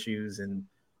some issues and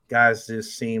guys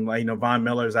just seem like Von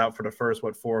Miller's out for the first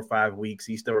 4 or 5 weeks.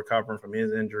 He's still recovering from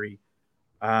his injury.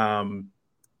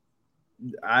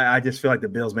 I just feel like the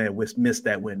Bills may have missed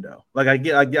that window. Like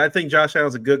I think Josh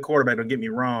Allen's a good quarterback. Don't get me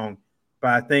wrong, but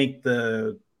I think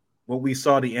what we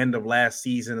saw the end of last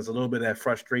season is a little bit of that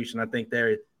frustration. I think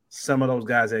some of those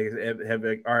guys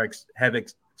have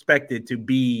expected to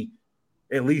be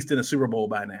at least in a Super Bowl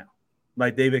by now.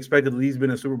 Like they've expected at least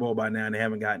been in a Super Bowl by now, and they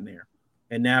haven't gotten there.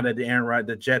 And now that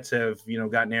the Jets have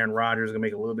gotten Aaron Rodgers, it's gonna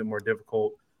make it a little bit more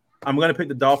difficult. I'm going to pick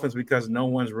the Dolphins because no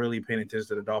one's really paying attention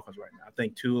to the Dolphins right now. I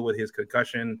think Tua with his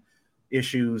concussion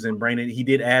issues and brain, he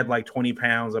did add like 20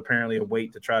 pounds apparently of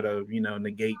weight to try to,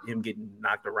 negate him getting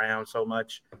knocked around so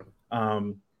much.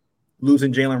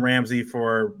 Losing Jalen Ramsey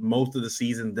for most of the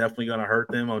season definitely going to hurt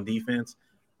them on defense.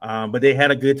 But they had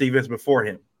a good defense before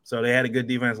him. So they had a good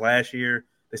defense last year.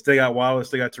 They still got Wallace,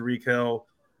 still got Tyreek Hill.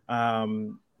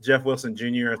 Jeff Wilson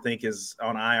Jr., I think, is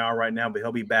on IR right now, but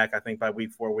he'll be back, I think, by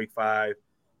week 4, week 5.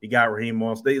 You got Raheem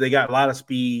Morris. They got a lot of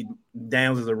speed.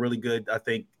 Downs is a really good. I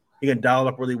think he can dial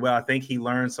up really well. I think he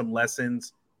learned some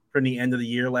lessons from the end of the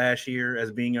year last year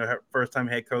as being a first-time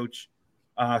head coach.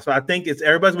 So I think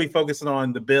everybody's going to be focusing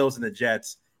on the Bills and the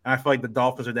Jets. And I feel like the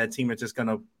Dolphins are that team that's just going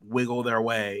to wiggle their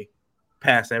way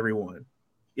past everyone.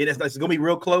 It's going to be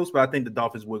real close, but I think the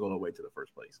Dolphins wiggle their way to the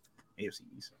first place. AFC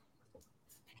East.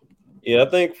 Yeah, I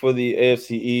think for the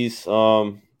AFC East,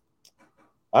 I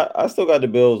still got the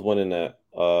Bills winning that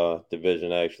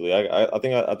division. Actually, I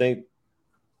think I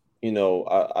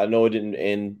know it didn't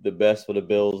end the best for the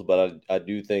Bills, but I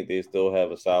do think they still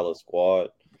have a solid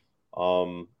squad.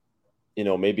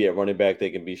 Maybe at running back they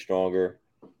can be stronger,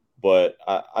 but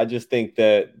I just think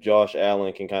that Josh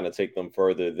Allen can kind of take them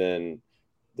further than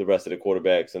the rest of the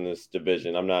quarterbacks in this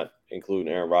division. I'm not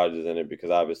including Aaron Rodgers in it because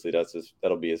obviously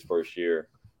that'll be his first year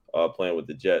playing with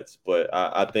the Jets. But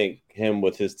I think him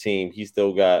with his team, he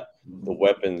still got the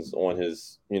weapons on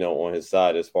his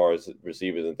side as far as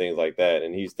receivers and things like that.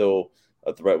 And he's still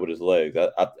a threat with his legs.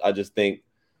 I just think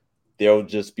they'll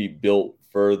just be built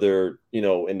further,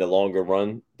 in the longer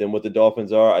run than what the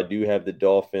Dolphins are. I do have the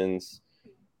Dolphins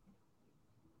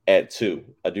at 2.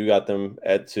 I do got them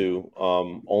at 2.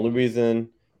 Only reason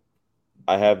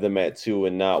I have them at 2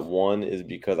 and not 1 is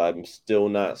because I'm still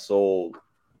not sold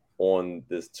on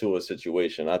this Tua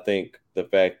situation. I think the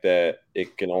fact that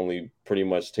it can only pretty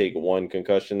much take one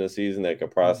concussion this season that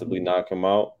could possibly knock him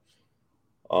out.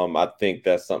 I think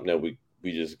that's something that we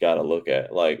just got to look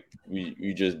at. Like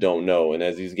you just don't know. And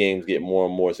as these games get more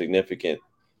and more significant,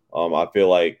 I feel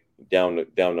like down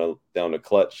the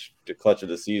clutch of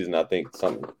the season, I think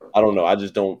I don't know. I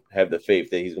just don't have the faith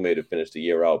that he's going to be able to finish the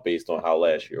year out based on how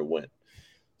last year went.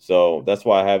 So that's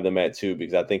why I have them at 2,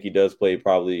 because I think he does play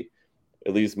probably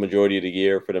at least majority of the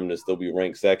year for them to still be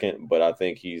ranked second, but I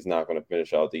think he's not going to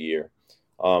finish out the year.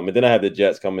 And then I have the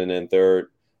Jets coming in 3rd,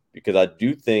 because I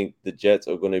do think the Jets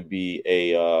are going to be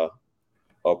a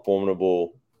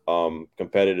formidable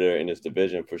competitor in this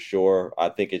division for sure. I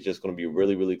think it's just going to be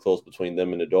really, really close between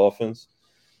them and the Dolphins.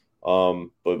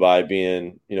 But by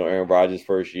being, Aaron Rodgers'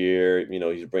 first year,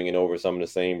 he's bringing over some of the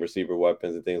same receiver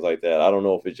weapons and things like that. I don't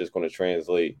know if it's just going to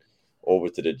translate over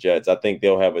to the Jets. I think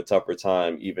they'll have a tougher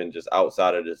time even just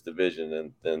outside of this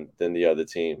division than the other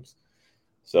teams.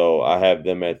 So I have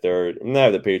them at 3rd. I'm going to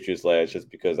have the Patriots last just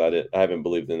because I haven't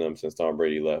believed in them since Tom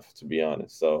Brady left, to be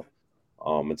honest. So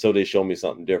until they show me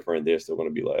something different, they're still going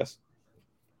to be last.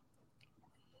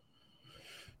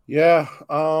 Yeah.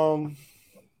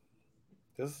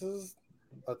 This is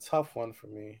a tough one for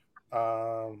me.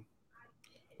 I'm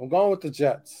going with the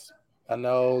Jets. I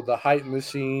know the hype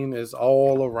machine is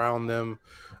all around them.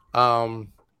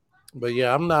 But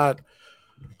yeah,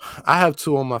 I have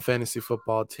 2 on my fantasy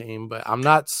football team, but I'm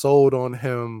not sold on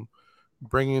him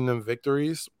bringing them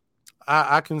victories.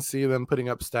 I can see them putting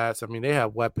up stats. I mean, they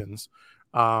have weapons,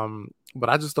 but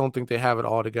I just don't think they have it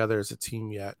all together as a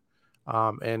team yet.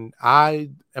 And I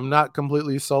am not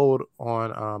completely sold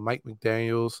on Mike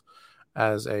McDaniels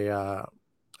as a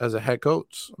head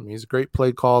coach. I mean, he's a great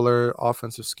play caller,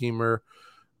 offensive schemer,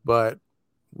 but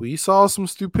we saw some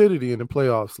stupidity in the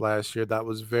playoffs last year that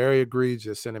was very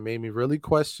egregious, and it made me really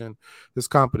question his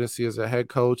competency as a head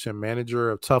coach and manager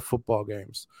of tough football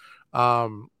games.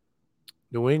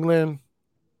 New England,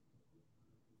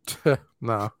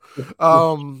 No.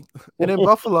 And then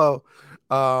Buffalo,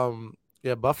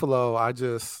 Buffalo, I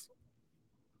just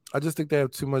think they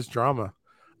have too much drama.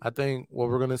 I think what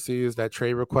we're gonna see is that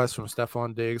trade request from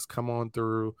Stephon Diggs come on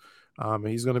through. And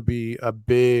he's gonna be a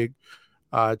big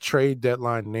trade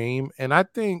deadline name. And I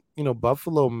think,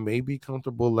 Buffalo may be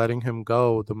comfortable letting him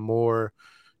go the more,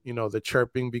 the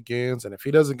chirping begins. And if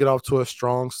he doesn't get off to a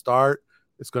strong start,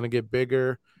 it's going to get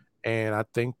bigger. And I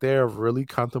think they're really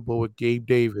comfortable with Gabe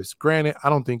Davis. Granted, I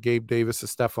don't think Gabe Davis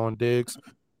is Stephon Diggs,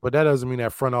 but that doesn't mean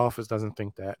that front office doesn't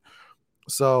think that.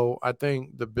 So I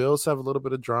think the Bills have a little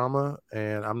bit of drama,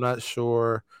 and I'm not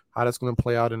sure how that's going to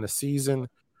play out in the season.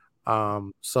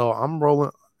 So I'm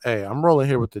rolling. Hey, I'm rolling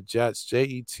here with the Jets.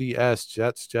 Jets,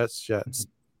 Jets.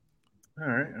 All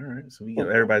right. So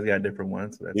everybody's got a different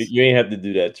one. So that's... You ain't have to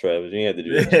do that, Travis. You ain't have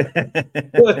to do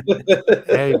that.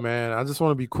 Hey, man, I just want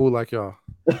to be cool like y'all.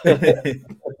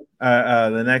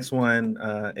 The next one,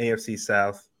 AFC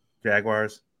South,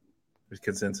 Jaguars. There's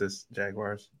consensus,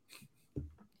 Jaguars.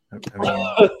 I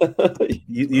mean,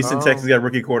 Houston, Texas got a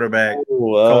rookie quarterback.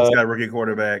 Colts got a rookie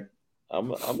quarterback.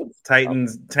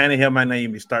 Titans, Tannehill might not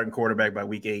even be starting quarterback by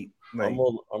week 8. Like,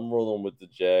 I'm rolling with the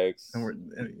Jags. I think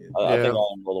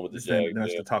I'm rolling with the Jags.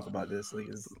 Nuts to talk about this. Like,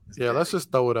 let's just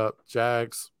throw it up.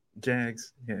 Jags.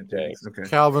 Jags. Okay.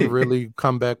 Calvin Ridley,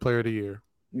 comeback player of the year.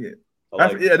 Yeah.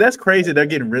 That's crazy. They're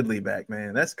getting Ridley back,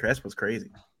 man. That's what's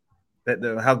crazy.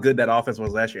 How good that offense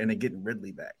was last year, and they're getting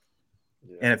Ridley back.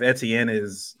 Yeah. And if Etienne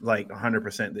is like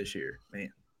 100% this year,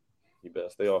 man, you better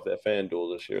stay off that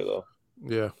FanDuel this year, though.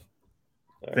 Yeah.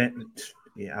 Right.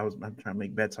 I'm trying to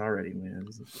make bets already, man.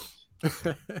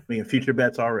 Making future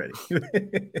bets already.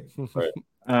 Right.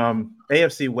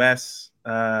 AFC West.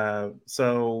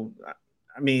 So,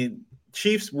 I mean,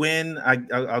 Chiefs win.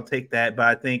 I'll take that, but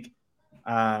I think,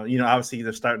 obviously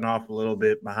they're starting off a little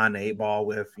bit behind the 8 ball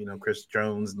with Chris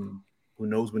Jones, and who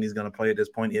knows when he's going to play at this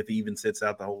point, if he even sits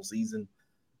out the whole season.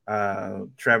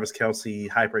 Travis Kelce,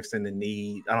 hyperextended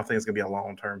knee. I don't think it's going to be a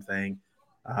long-term thing.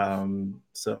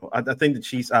 So I think the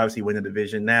Chiefs obviously win the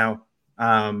division. Now,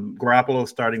 Garoppolo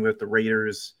starting with the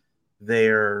Raiders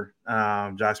there.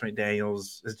 Josh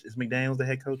McDaniels. Is McDaniels the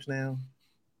head coach now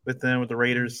with the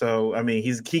Raiders? So, I mean,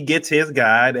 he gets his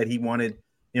guy that he wanted.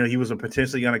 He was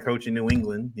potentially going to coach in New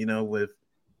England, with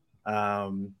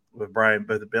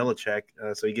Belichick.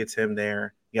 So he gets him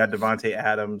there. You got Devontae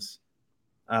Adams.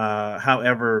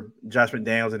 However, Josh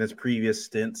McDaniels in his previous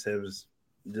stints was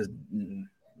just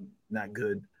not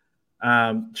good.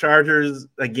 Chargers,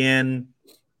 again,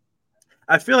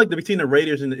 I feel like it's between the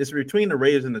Raiders and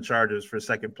the Chargers for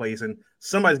second place, and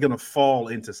somebody's going to fall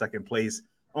into second place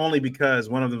only because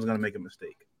one of them is going to make a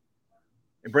mistake.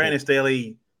 And Brandon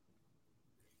Staley,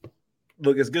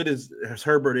 look, as good as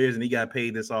Herbert is, and he got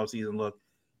paid this offseason, look,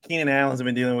 Keenan Allen's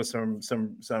been dealing with some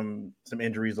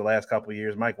injuries the last couple of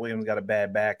years. Mike Williams got a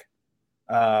bad back.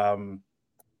 Austin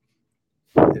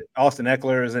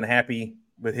Eckler isn't happy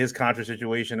with his contract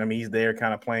situation. I mean, he's there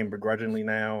kind of playing begrudgingly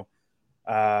now.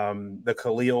 The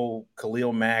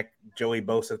Khalil Mack, Joey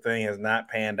Bosa thing has not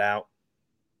panned out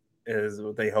as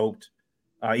what they hoped.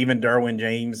 Even Derwin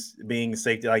James being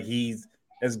safety, like he's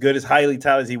as good as highly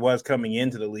touted as he was coming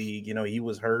into the league. He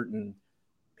was hurt and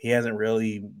he hasn't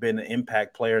really been an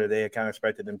impact player that they had kind of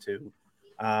expected him to.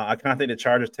 I kind of think the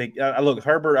Chargers look,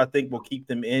 Herbert, I think will keep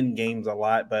them in games a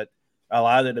lot, but a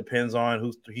lot of it depends on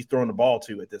who he's throwing the ball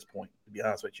to at this point, to be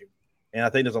honest with you. And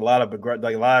I think there's a lot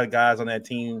of guys on that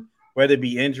team, whether it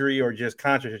be injury or just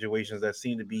contract situations, that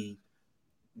seem to be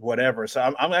whatever. So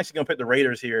I'm actually going to put the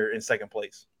Raiders here in second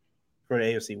place for the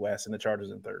AFC West and the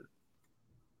Chargers in third.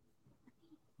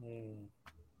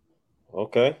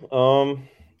 Okay.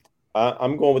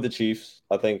 I'm going with the Chiefs.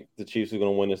 I think the Chiefs are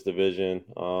going to win this division.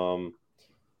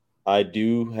 I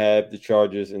do have the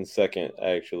Chargers in second,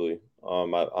 actually.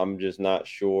 I'm just not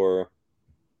sure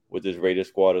what this Raiders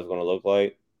squad is going to look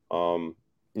like.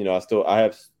 I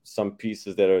have some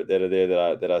pieces that are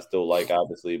there that I still like,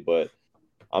 obviously, but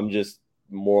I'm just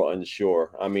more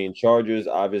unsure. I mean, Chargers,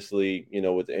 obviously,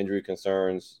 with the injury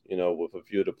concerns, with a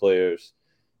few of the players,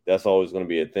 that's always going to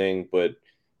be a thing. But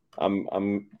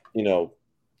I'm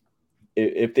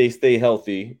if they stay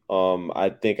healthy,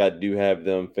 I think I do have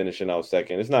them finishing out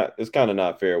second. It's kind of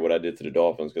not fair what I did to the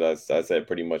Dolphins, because I said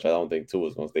pretty much I don't think Tua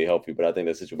is going to stay healthy, but I think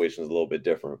the situation is a little bit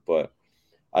different. But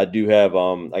I do have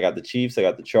I got the Chiefs, I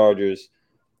got the Chargers,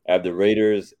 I have the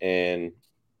Raiders, and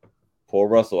poor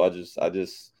Russell. I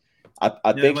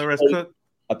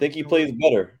think he plays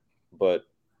better, but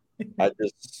I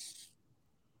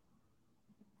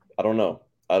don't know.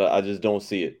 I just don't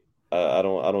see it. I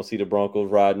don't see the Broncos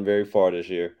riding very far this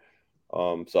year.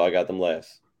 So I got them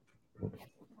last.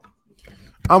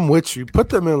 I'm with you. Put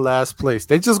them in last place.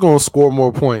 They just gonna score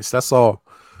more points. That's all.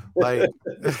 Like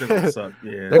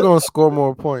they're gonna score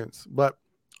more points. But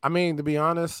I mean, to be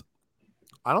honest,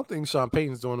 I don't think Sean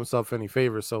Payton's doing himself any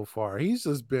favors so far. He's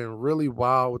just been really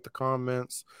wild with the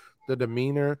comments, the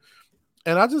demeanor,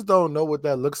 and I just don't know what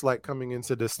that looks like coming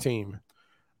into this team.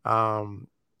 I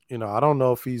don't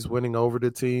know if he's winning over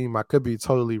the team. I could be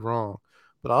totally wrong,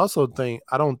 but I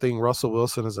don't think Russell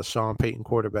Wilson is a Sean Payton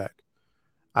quarterback.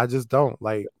 I just don't.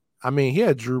 Like, I mean, he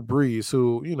had Drew Brees,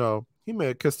 who, he may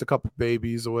have kissed a couple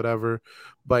babies or whatever,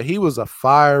 but he was a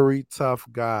fiery, tough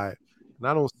guy. And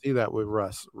I don't see that with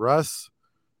Russ. Russ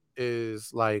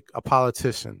is like a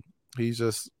politician. He's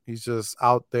just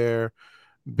out there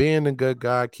being a good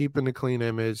guy, keeping a clean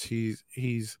image.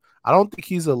 He's I don't think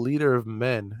he's a leader of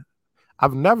men.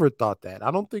 I've never thought that.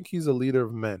 I don't think he's a leader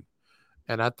of men.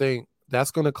 And I think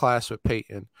that's going to clash with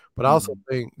Peyton. But I also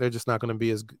think they're just not going to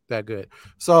be that good.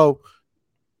 So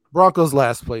Broncos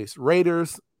last place,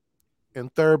 Raiders in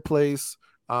third place.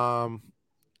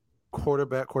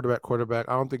 Quarterback. I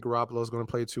don't think Garoppolo is going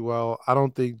to play too well. I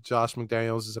don't think Josh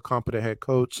McDaniels is a competent head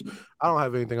coach. I don't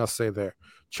have anything else to say there.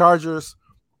 Chargers,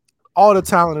 all the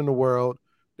talent in the world.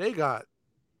 They got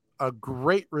a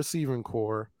great receiving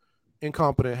core,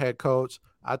 incompetent head coach.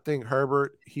 I think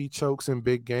Herbert, he chokes in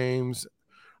big games.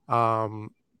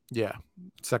 Second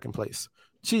place.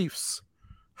 Chiefs.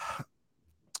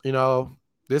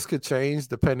 This could change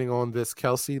depending on this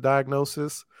Kelsey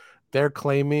diagnosis. They're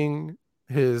claiming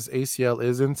his ACL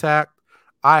is intact.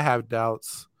 I have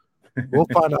doubts. We'll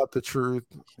find out the truth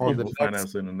on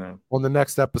the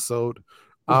next episode.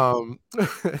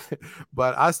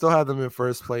 But I still have them in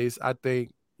first place. I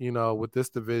think, with this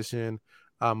division,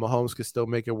 Mahomes can still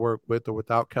make it work with or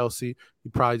without Kelsey. He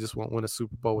probably just won't win a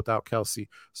Super Bowl without Kelsey.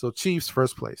 So Chiefs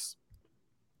first place.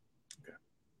 Okay.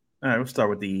 All right, we'll start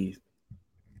with the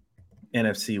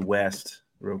NFC West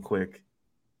real quick.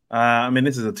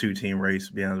 This is a two-team race,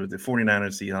 to be honest with you.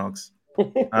 49ers,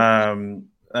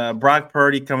 Seahawks. Brock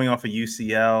Purdy coming off of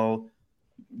UCL.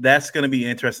 That's going to be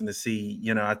interesting to see.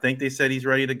 I think they said he's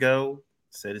ready to go.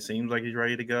 It seems like he's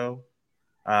ready to go.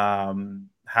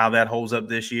 How that holds up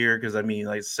this year, because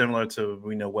similar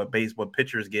to what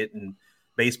pitchers get in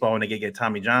baseball when they get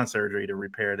Tommy John surgery to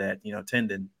repair that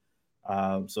tendon.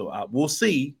 So we'll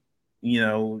see.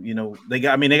 They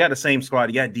got the same squad.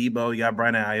 You got Debo, you got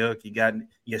Brandon Ayuk,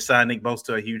 you signed Nick Bosa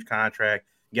to a huge contract.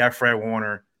 You got Fred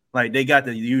Warner. Like, they got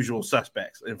the usual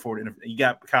suspects in 40. You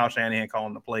got Kyle Shanahan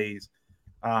calling the plays.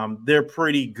 They're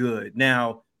pretty good.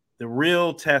 Now, the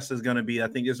real test is going to be, I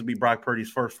think this will be Brock Purdy's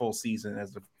first full season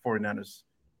as the 49ers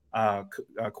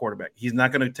quarterback. He's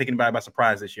not going to take anybody by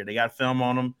surprise this year. They got film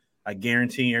on him. I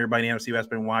guarantee everybody in the NFC West has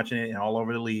been watching it and all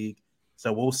over the league.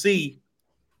 So we'll see,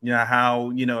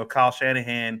 how, Kyle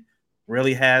Shanahan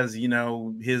really has,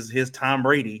 his Tom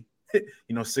Brady,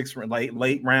 sixth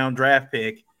late round draft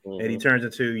pick that he turns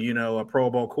into, a Pro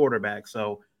Bowl quarterback.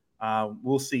 So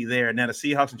we'll see there. Now the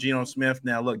Seahawks and Geno Smith.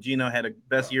 Now look, Geno had a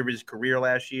best year of his career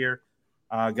last year.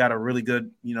 Got a really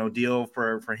good, deal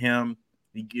for him.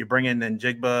 You're bringing in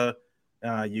Jigba.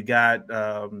 You got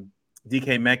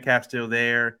DK Metcalf still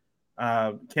there.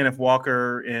 Kenneth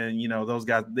Walker and, those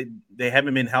guys, they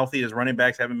haven't been healthy. His running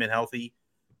backs haven't been healthy.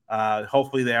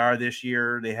 Hopefully they are this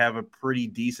year. They have a pretty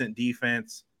decent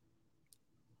defense.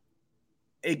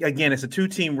 Again, it's a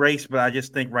two-team race, but I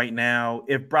just think right now,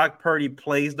 if Brock Purdy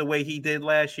plays the way he did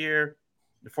last year,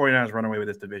 the 49ers run away with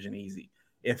this division easy.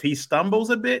 If he stumbles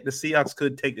a bit, the Seahawks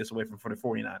could take this away from the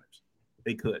 49ers.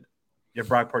 They could. If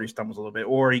Brock Purdy stumbles a little bit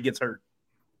or he gets hurt.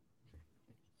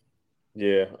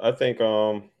 Yeah, I think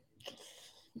I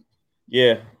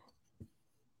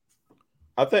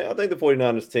think the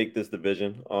 49ers take this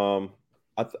division.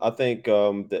 I think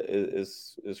that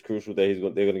it's crucial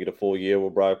that they're going to get a full year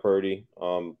with Brock Purdy.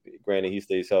 Granted, he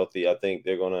stays healthy. I think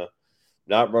they're going to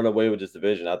not run away with this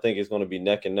division. I think it's going to be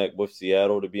neck and neck with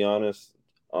Seattle, to be honest.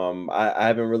 I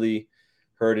haven't really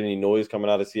heard any noise coming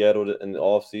out of Seattle in the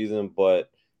offseason, but,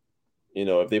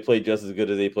 if they play just as good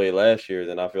as they played last year,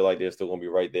 then I feel like they're still going to be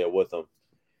right there with them.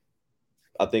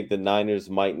 I think the Niners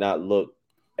might not look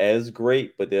as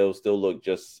great, but they'll still look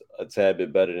just a tad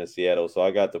bit better than Seattle. So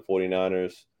I got the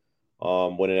 49ers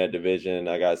winning that division.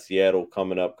 I got Seattle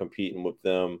coming up, competing with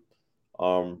them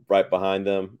right behind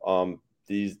them.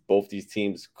 Both these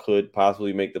teams could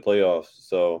possibly make the playoffs.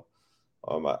 So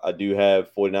I do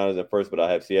have 49ers in first, but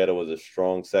I have Seattle as a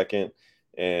strong second.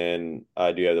 And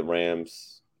I do have the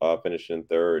Rams finishing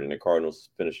third and the Cardinals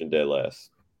finishing dead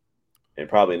last. And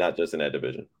probably not just in that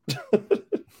division.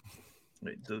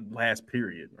 The last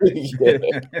period. Right?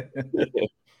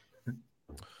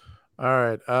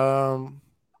 All right.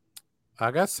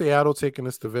 I got Seattle taking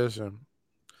this division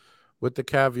with the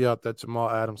caveat that Jamal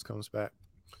Adams comes back.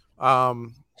 I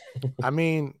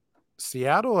mean,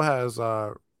 Seattle has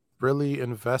really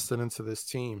invested into this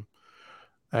team.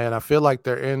 And I feel like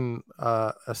they're in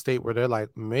a state where they're like,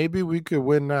 maybe we could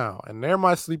win now. And they're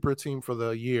my sleeper team for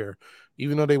the year.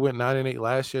 Even though they went 9-8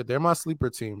 last year, they're my sleeper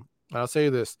team. And I'll say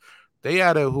this. They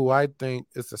added who I think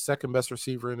is the second best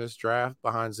receiver in this draft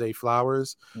behind Zay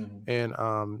Flowers and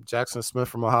Jackson Smith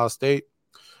from Ohio State.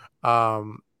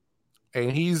 And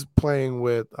he's playing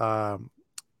with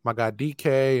my guy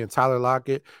DK and Tyler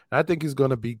Lockett. And I think he's going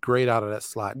to be great out of that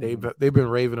slot. They've been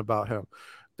raving about him.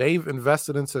 They've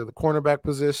invested into the cornerback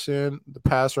position, the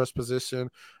pass rush position,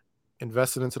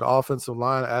 invested into the offensive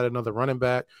line, added another running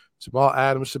back. Jamal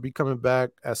Adams should be coming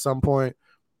back at some point.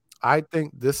 I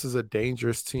think this is a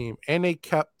dangerous team. And they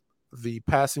kept the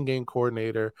passing game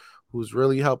coordinator who's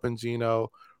really helping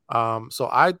Geno. So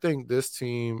I think this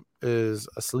team is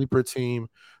a sleeper team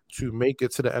to make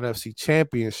it to the NFC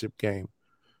Championship game.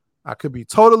 I could be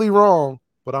totally wrong,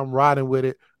 but I'm riding with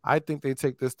it. I think they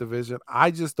take this division. I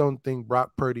just don't think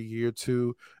Brock Purdy year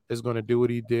 2 is going to do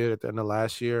what he did at the end of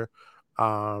last year.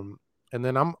 And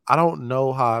then I don't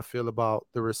know how I feel about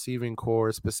the receiving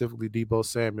core, specifically Deebo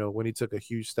Samuel, when he took a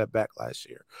huge step back last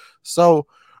year. So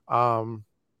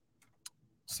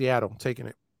Seattle taking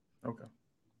it. Okay.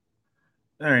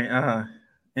 All right.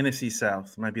 NFC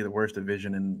South might be the worst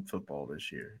division in football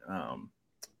this year.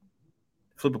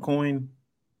 Flip a coin.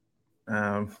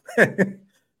 I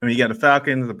mean, you got the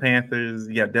Falcons, the Panthers.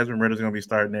 You got Desmond Ritter's going to be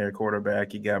starting there at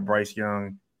quarterback. You got Bryce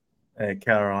Young at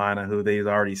Carolina, who they've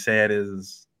already said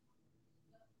is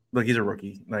 – look, he's a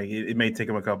rookie. Like, it may take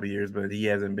him a couple of years, but he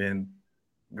hasn't been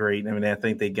great. I mean, I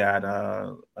think they got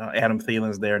Adam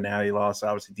Thielen's there now. He lost,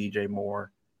 obviously, DJ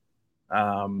Moore.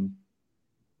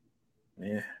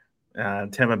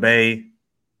 Tampa Bay,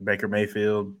 Baker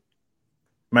Mayfield.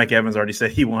 Mike Evans already said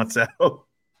he wants out.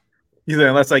 He said,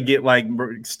 unless I get like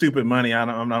stupid money, I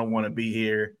don't want to be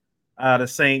here. The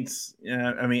Saints,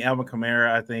 I mean, Alvin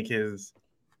Kamara, I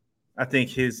think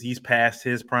he's past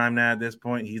his prime now at this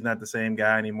point. He's not the same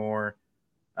guy anymore.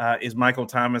 Is Michael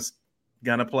Thomas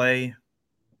gonna play?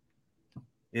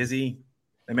 Is he?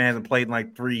 That man hasn't played in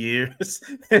like 3 years.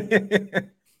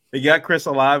 They got Chris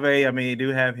Olave. I mean, they do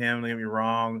have him. Don't get me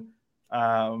wrong.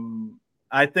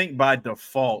 I think by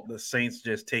default, the Saints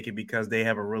just take it because they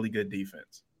have a really good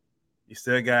defense. You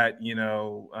still got,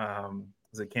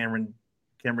 is it Cameron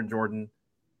Jordan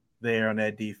there on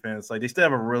that defense? Like, they still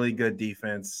have a really good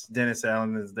defense. Dennis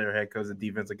Allen is their head coach, a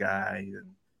defensive guy.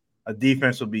 And a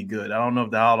defense will be good. I don't know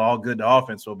if how good the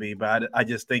offense will be, but I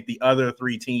just think the other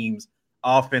 3 teams'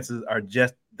 offenses are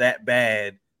just that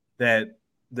bad that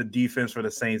the defense for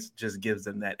the Saints just gives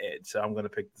them that edge. So I'm going to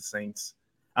pick the Saints.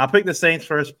 I'll pick the Saints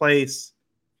first place,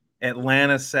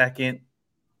 Atlanta second,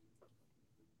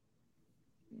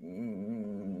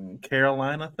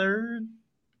 Carolina third,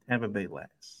 Tampa Bay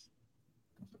last.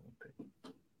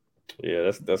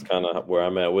 Yeah, that's kind of where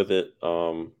I'm at with it.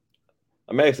 I'm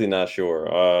actually not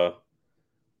sure.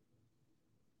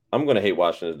 I'm gonna hate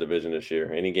watching this division this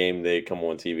year. Any game they come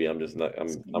on TV, I'm just not.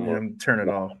 I'm turn it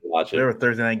off. Watch it. There were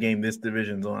Thursday night game. This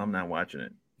division's on. I'm not watching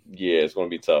it. Yeah, it's gonna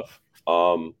be tough.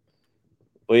 But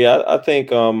yeah, I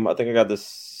think I got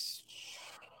this.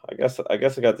 I guess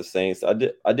I got the Saints. I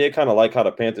did kind of like how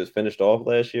the Panthers finished off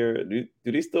last year. Do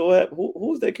they still have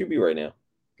who's their QB right now?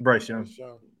 Bryce Young.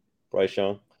 Bryce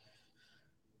Young.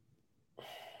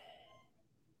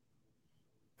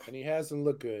 And he hasn't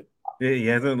looked good. Yeah, he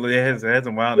hasn't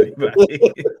wowed anybody.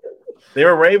 They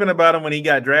were raving about him when he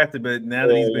got drafted, but now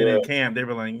that he's been in camp, they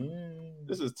were like,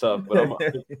 this is tough. But I'm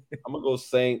gonna go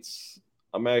Saints.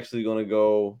 I'm actually gonna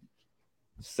go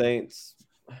Saints.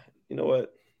 You know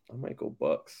what? I might go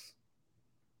Bucks.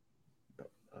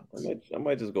 I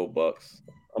might just go Bucks.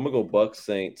 I'm gonna go Bucks,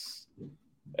 Saints,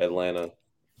 Atlanta,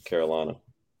 Carolina.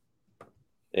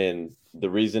 And the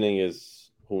reasoning is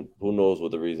who knows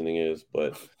what the reasoning is,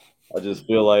 but I just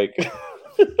feel like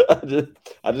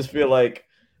I just feel like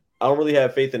I don't really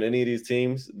have faith in any of these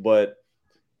teams, but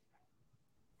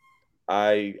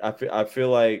I feel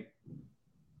like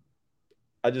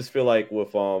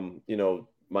with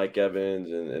Mike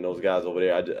Evans and those guys over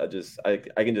there,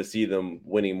 I can just see them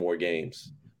winning more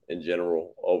games in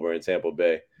general over in Tampa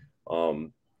Bay.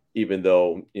 Even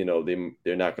though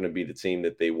they're not going to be the team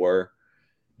that they were,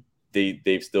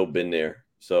 they've still been there.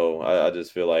 So I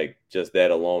just feel like just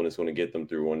that alone is going to get them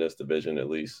through on this division at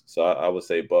least. So I would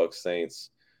say Bucks,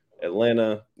 Saints,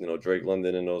 Atlanta, Drake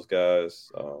London and those guys,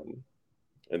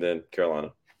 and then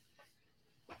Carolina.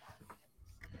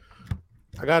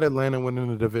 I got Atlanta winning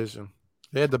the division.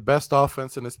 They had the best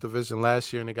offense in this division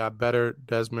last year, and they got better.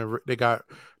 They got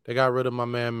rid of my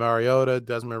man Mariota.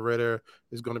 Desmond Ridder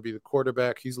is going to be the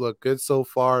quarterback. He's looked good so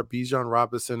far. Bijan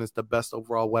Robinson is the best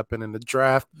overall weapon in the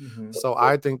draft. Mm-hmm. So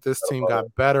I think this team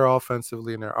got better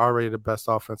offensively, and they're already the best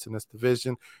offense in this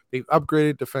division. They've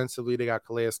upgraded defensively. They got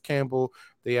Calais Campbell.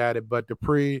 They added Bud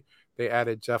Dupree. They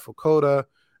added Jeff Okota,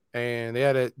 and they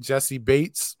added Jesse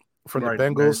Bates from the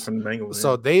Bengals.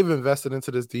 So they've invested into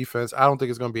this defense. I don't think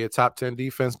it's going to be a top 10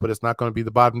 defense, but it's not going to be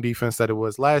the bottom defense that it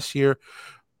was last year.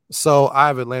 So I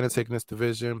have Atlanta taking this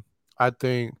division. I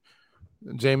think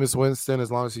Jameis Winston,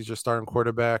 as long as he's your starting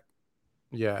quarterback,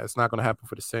 yeah, it's not going to happen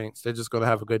for the Saints. They're just going to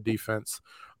have a good defense.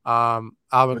 Alvin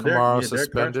Kamara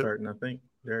suspended. Derek Carr starting, I think.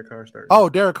 Derek Carr starting. Oh,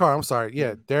 Derek Carr. I'm sorry.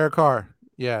 Yeah, Derek Carr.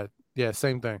 Yeah,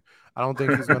 same thing. I don't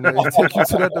think he's going to take you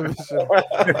to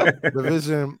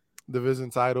that division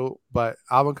title, but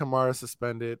Alvin Kamara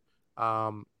suspended.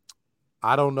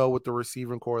 I don't know what the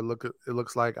receiving core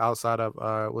looks like outside of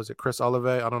was it Chris Olave?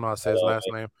 I don't know how to say his last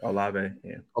name. Olave,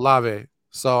 yeah. Olave.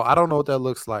 So I don't know what that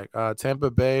looks like. Tampa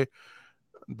Bay,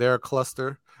 they're a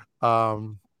cluster.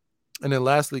 And then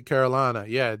lastly, Carolina.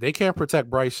 Yeah, they can't protect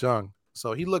Bryce Young.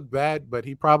 So he looked bad, but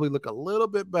he probably looked a little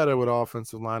bit better with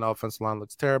offensive line. Offensive line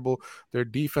looks terrible. Their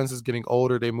defense is getting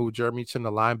older. They moved Jeremy Chin,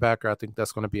 the linebacker. I think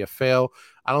that's going to be a fail.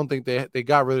 I don't think they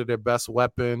got rid of their best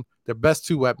weapon, their best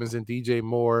two weapons in DJ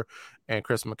Moore and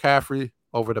Chris McCaffrey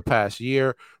over the past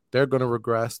year. They're going to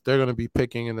regress. They're going to be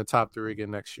picking in the top 3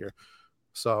 again next year.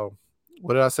 So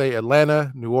what did I say?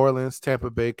 Atlanta, New Orleans, Tampa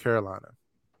Bay, Carolina.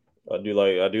 I do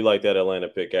like that Atlanta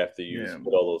pick after you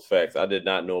put all those facts. I did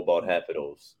not know about half of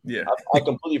those. Yeah, I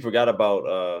completely forgot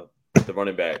about the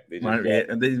running back.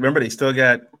 And they still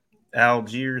got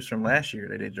Algiers from last year.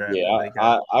 They did draft. Yeah,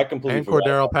 I completely and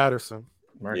Cordero Patterson.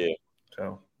 Right. Yeah.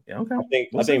 So yeah, okay.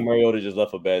 I think Mariota just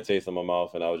left a bad taste in my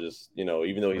mouth, and I was just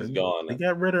even though he's gone, they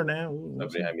got Ridder now.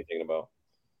 That's what had me thinking about.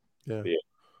 Yeah.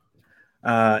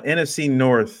 NFC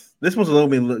North. This was a little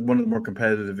bit one of the more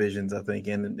competitive divisions, I think,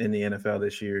 in the NFL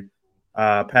this year.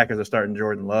 Packers are starting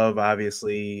Jordan Love,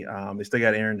 obviously. They still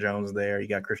got Aaron Jones there. You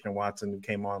got Christian Watson, who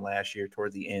came on last year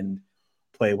towards the end,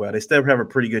 played well. They still have a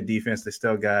pretty good defense. They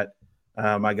still got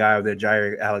my guy over there,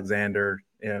 Jair Alexander.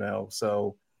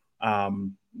 So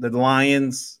the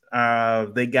Lions,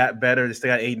 they got better. They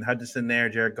still got Aiden Hutchinson there.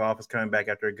 Jared Goff is coming back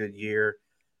after a good year.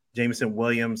 Jameson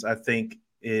Williams, I think,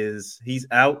 he's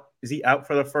out. Is he out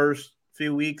for the first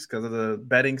few weeks because of the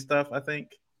betting stuff, I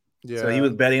think? Yeah. So he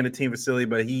was betting in the team facility,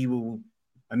 but he will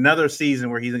another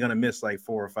season where he's going to miss like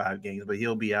 4 or 5 games, but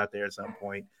he'll be out there at some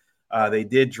point. They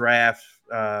did draft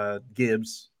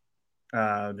Gibbs,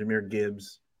 Jahmyr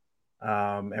Gibbs,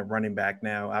 at running back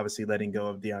now, obviously letting go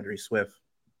of DeAndre Swift.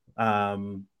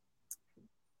 The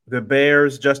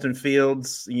Bears, Justin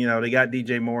Fields, they got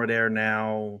DJ Moore there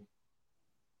now.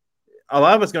 A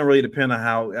lot of it's going to really depend on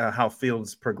how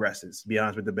Fields progresses, to be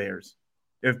honest with the Bears.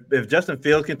 If Justin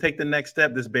Fields can take the next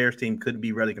step, this Bears team could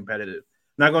be really competitive.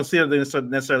 Not going to see them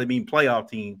necessarily being playoff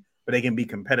team, but they can be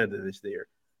competitive this year.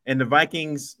 And the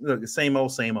Vikings, look, same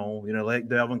old, let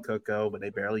Delvin Cook go, but they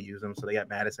barely use them. So they got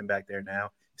Madison back there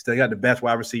now. Still got the best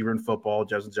wide receiver in football,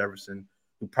 Justin Jefferson,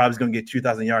 who probably is going to get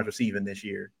 2,000 yards receiving this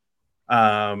year.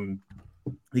 You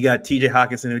got T.J.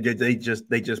 Hawkinson, who they just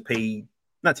paid.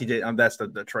 Not TJ, that's the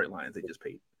Detroit Lions. They just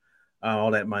paid all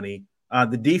that money.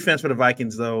 The defense for the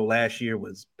Vikings, though, last year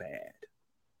was bad,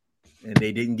 and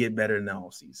they didn't get better in the whole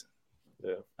season.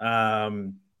 Yeah.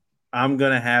 I'm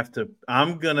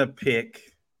gonna pick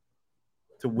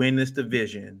to win this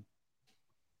division.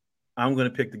 I'm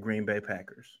gonna pick the Green Bay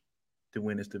Packers to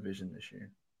win this division this year.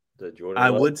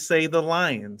 Would say the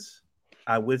Lions.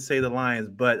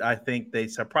 But I think they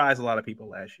surprised a lot of people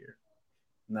last year.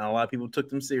 Not a lot of people took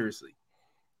them seriously.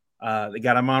 They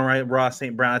got Amon-Ra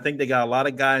St. Brown. I think they got a lot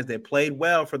of guys that played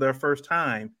well for their first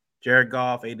time. Jared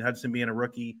Goff, Aiden Hudson being a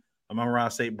rookie, Amon-Ra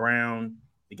St. Brown.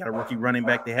 They got a rookie running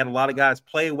back. They had a lot of guys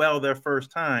play well their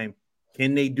first time.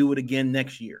 Can they do it again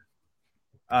next year?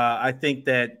 I think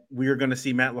that we are going to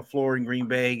see Matt LaFleur in Green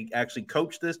Bay actually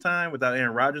coach this time without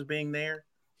Aaron Rodgers being there.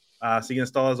 So he can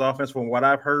install his offense. From what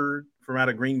I've heard from out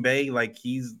of Green Bay, like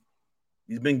he's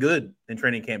been good in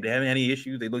training camp. They haven't had any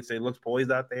issues. They looks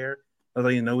poised out there.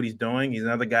 Doesn't even know what he's doing. He's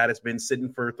another guy that's been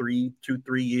sitting for 3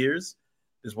 years.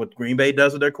 Is what Green Bay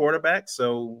does with their quarterback.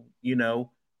 So they're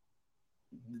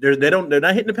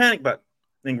not hitting the panic button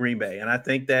in Green Bay, and I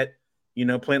think that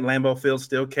playing Lambeau Field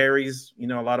still carries a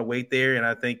lot of weight there, and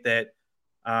I think that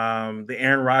the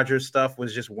Aaron Rodgers stuff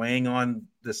was just weighing on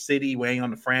the city, weighing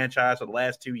on the franchise for the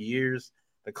last 2 years.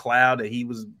 The cloud that he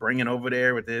was bringing over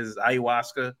there with his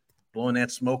ayahuasca, blowing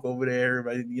that smoke over there.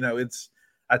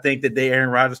 I think that the Aaron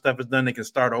Rodgers stuff is done. They can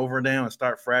start over now and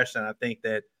start fresh. And I think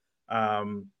that I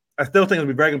still think it'll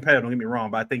be very competitive. Don't get me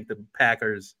wrong, but I think the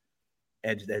Packers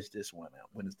edge this one out,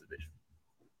 win this division.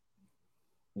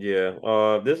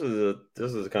 Yeah, this is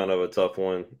kind of a tough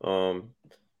one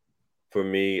for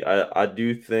me. I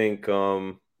do think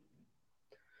the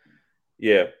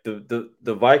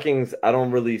Vikings. I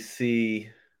don't really see.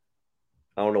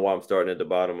 I don't know why I'm starting at the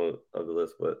bottom of the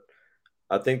list, but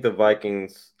I think the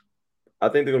Vikings. I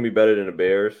think they're going to be better than the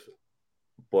Bears,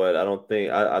 but I don't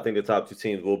think. I think the top two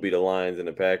teams will be the Lions and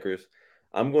the Packers.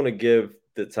 I'm going to give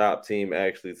the top team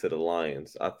actually to the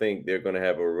Lions. I think they're going to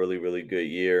have a really, really good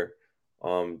year.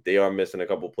 They are missing a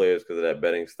couple players because of that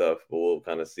betting stuff, but we'll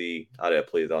kind of see how that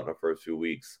plays out in the first few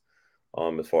weeks.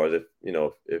 As far as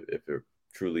if it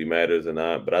truly matters or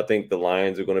not. But I think the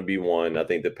Lions are going to be one. I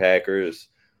think the Packers,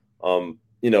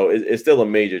 it's still a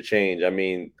major change. I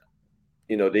mean,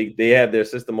 they have their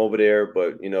system over there,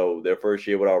 but their first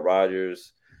year without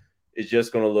Rodgers is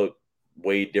just going to look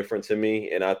way different to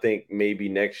me. And I think maybe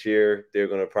next year they're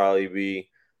going to probably be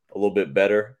a little bit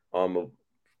better.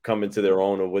 Coming to their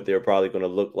own of what they're probably going to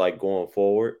look like going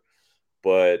forward.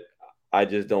 But I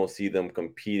just don't see them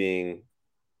competing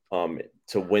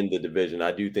to win the division.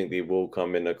 I do think they will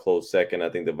come in a close second.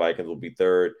 I think the Vikings will be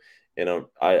third. And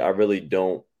I really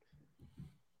don't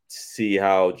see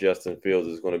how Justin Fields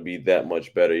is going to be that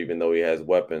much better, even though he has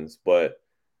weapons. But,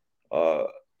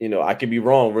 I could be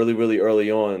wrong really, really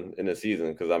early on in the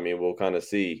season because, we'll kind of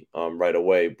see right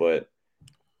away. But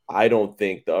I don't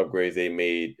think the upgrades they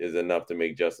made is enough to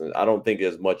make Justin. I don't think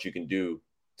there's much you can do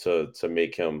to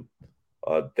make him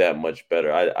that much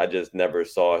better. I just never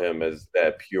saw him as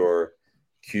that pure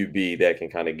QB that can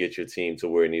kind of get your team to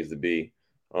where it needs to be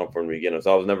from the beginning.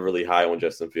 So I was never really high on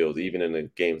Justin Fields, even in the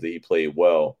games that he played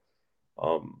well.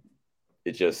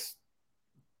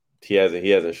 He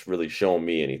hasn't really shown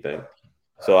me anything.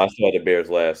 So I still had the Bears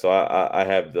last. So I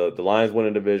have the Lions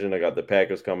winning division. I got the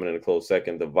Packers coming in a close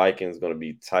second. The Vikings going to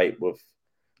be tight with,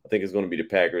 I think it's going to be the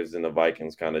Packers and the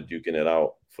Vikings kind of duking it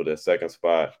out for the second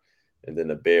spot. And then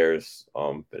the Bears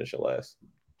finishing last.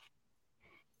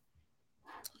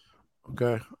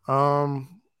 Okay. All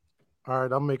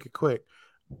right, I'll make it quick.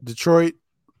 Detroit,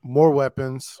 more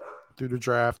weapons through the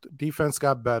draft. Defense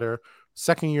got better.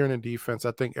 Second year in the defense.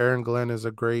 I think Aaron Glenn is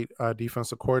a great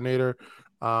defensive coordinator.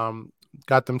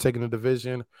 Got them taking the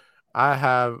division. I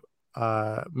have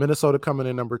Minnesota coming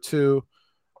in number 2.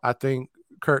 I think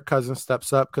Kirk Cousins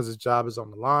steps up because his job is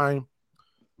on the line.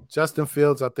 Justin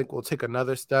Fields, I think, will take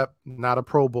another step, not a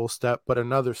Pro Bowl step, but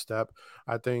another step.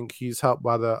 I think he's helped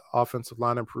by the offensive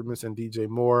line improvements in DJ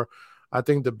Moore. I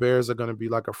think the Bears are going to be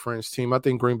like a fringe team. I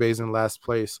think Green Bay's in last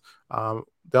place. They'll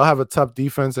have a tough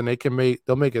defense, and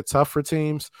they'll make it tough for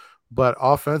teams. But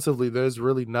offensively, there's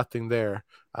really nothing there.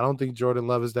 I don't think Jordan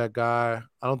Love is that guy.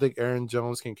 I don't think Aaron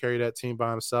Jones can carry that team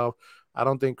by himself. I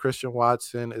don't think Christian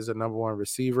Watson is a number 1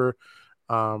 receiver.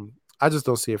 I just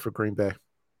don't see it for Green Bay.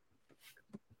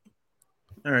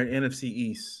 All right, NFC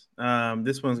East.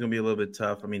 This one's going to be a little bit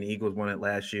tough. The Eagles won it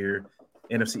last year.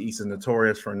 NFC East is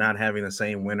notorious for not having the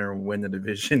same winner win the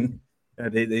division.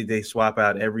 They swap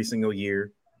out every single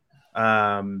year.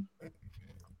 Cowboys,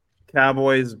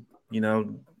 they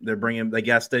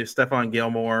got Stephon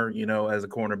Gilmore, as a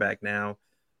cornerback now.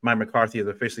 Mike McCarthy has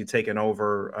officially taken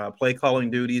over play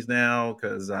calling duties now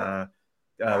because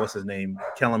what's his name?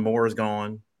 Kellen Moore is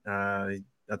gone. I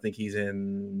think he's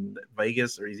in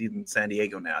Vegas or he's in San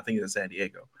Diego now. I think he's in San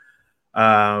Diego.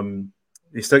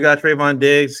 He still got Trayvon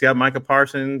Diggs. He's got Micah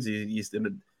Parsons.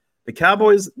 The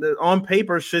Cowboys on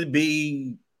paper should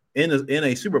be in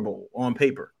a Super Bowl on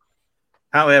paper.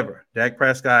 However, Dak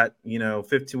Prescott, 15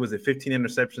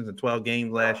 interceptions in 12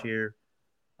 games last year.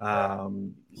 I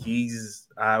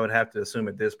would have to assume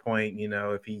at this point,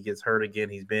 if he gets hurt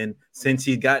again, since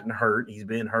he's gotten hurt, he's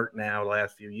been hurt now the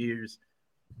last few years.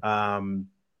 The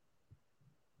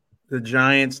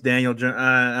Giants, Daniel Jones,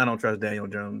 I don't trust Daniel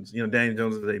Jones. Daniel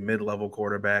Jones is a mid-level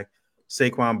quarterback.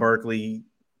 Saquon Barkley,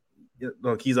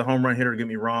 look, he's a home run hitter, get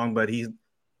me wrong, but he's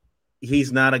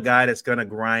not a guy that's going to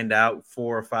grind out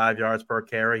 4 or 5 yards per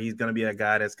carry. He's going to be a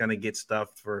guy that's going to get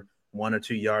stuffed for 1 or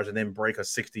 2 yards and then break a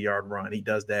 60-yard run. He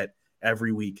does that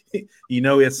every week.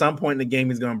 At some point in the game,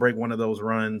 he's going to break one of those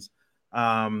runs.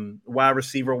 Wide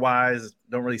receiver-wise,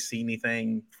 don't really see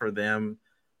anything for them.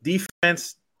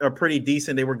 Defense are pretty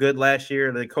decent. They were good last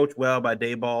year. They coached well by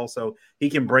Dayball, so he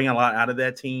can bring a lot out of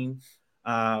that team.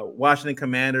 Washington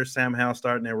Commanders, Sam Howell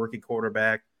starting their rookie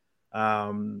quarterback.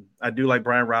 I do like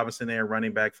Brian Robinson there,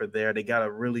 running back for there. They got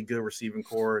a really good receiving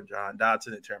core, John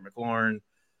Dodson and Terry McLaurin.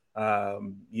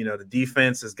 The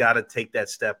defense has got to take that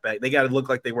step back. They got to look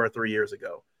like they were 3 years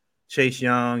ago. Chase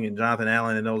Young and Jonathan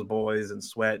Allen and those boys and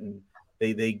Sweat, and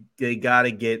they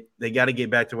gotta get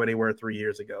back to where they were 3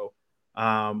 years ago.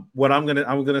 What I'm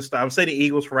gonna stop. I'm saying the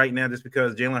Eagles for right now, just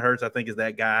because Jalen Hurts, I think, is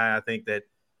that guy. I think that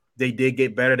they did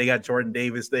get better. They got Jordan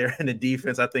Davis there in the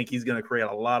defense. I think he's going to create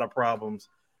a lot of problems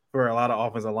for a lot of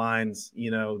offensive lines.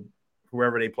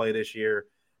 Whoever they play this year,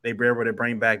 they were able to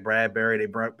bring back Bradbury. They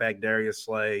brought back Darius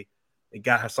Slay. They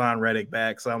got Hassan Reddick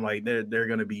back. So I'm like, they're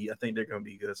going to be. I think they're going to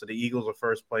be good. So the Eagles are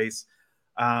first place.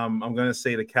 I'm going to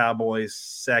say the Cowboys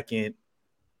second.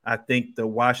 I think the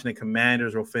Washington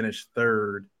Commanders will finish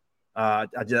third. I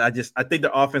think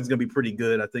the offense is going to be pretty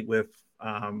good. I think with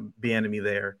Bieniemy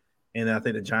there, and I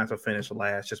think the Giants will finish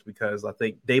last, just because I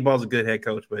think Dayball's a good head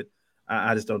coach, but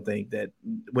I just don't think that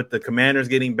with the Commanders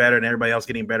getting better and everybody else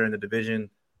getting better in the division,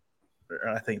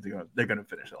 I think they're going to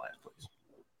finish in last place.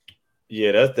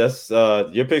 Yeah, that's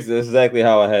your picks. That's exactly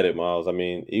how I had it, Miles. I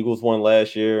mean, Eagles won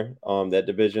last year. That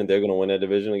division, they're going to win that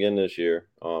division again this year.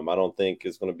 I don't think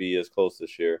it's going to be as close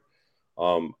this year.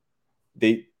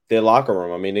 Their locker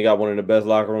room. I mean, they got one of the best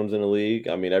locker rooms in the league.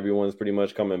 I mean, everyone's pretty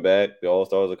much coming back. The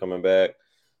All-Stars are coming back.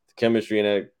 The chemistry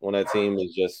on that team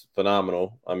is just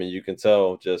phenomenal. I mean, you can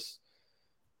tell just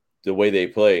the way they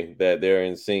play that they're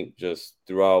in sync just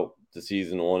throughout the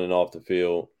season, on and off the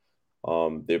field.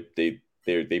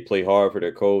 They play hard for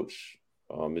their coach.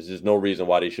 There's just no reason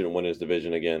why they shouldn't win this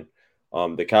division again.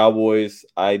 The Cowboys,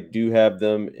 I do have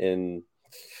them in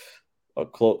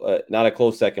not a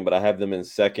close second, but I have them in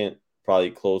second,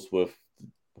 probably close with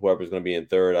whoever's going to be in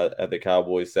third. At the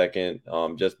Cowboys second,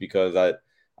 just because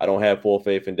I don't have full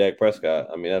faith in Dak Prescott.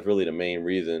 I mean, that's really the main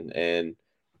reason. And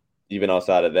even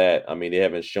outside of that, I mean, they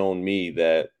haven't shown me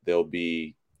that they'll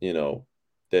be,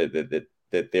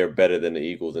 that they're better than the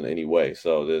Eagles in any way.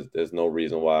 So there's no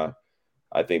reason why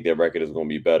I think their record is going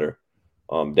to be better.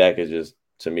 Dak is just,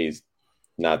 to me,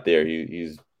 not there.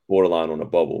 He's borderline on a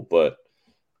bubble, but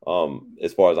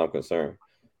as far as I'm concerned.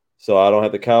 So I don't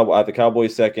have I have the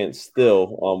Cowboys second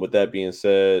still. With that being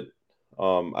said,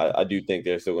 I do think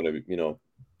they're still going to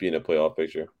be in the playoff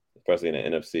picture, especially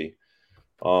in the NFC.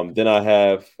 Then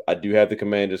I do have the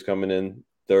Commanders coming in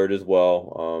third as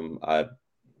well.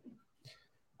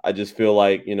 I just feel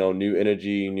like, new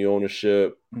energy, new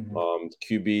ownership.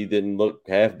 QB didn't look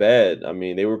half bad. I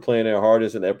mean, they were playing their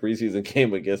hardest in that preseason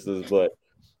game against us, but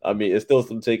I mean, it's still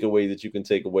some takeaways that you can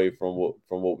take away from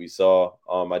what we saw.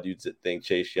 I do think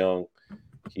Chase Young,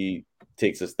 he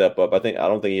takes a step up. I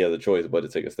don't think he has a choice but to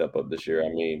take a step up this year. I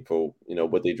mean, for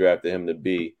what they drafted him to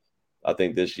be, I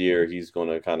think this year he's going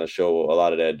to kind of show a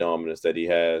lot of that dominance that he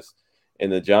has.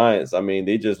 And the Giants, I mean,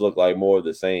 they just look like more of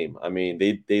the same. I mean,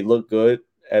 they look good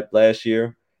at last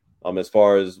year, as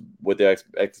far as what their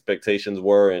expectations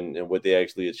were and what they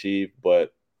actually achieved,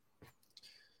 but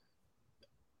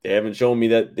they haven't shown me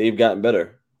that they've gotten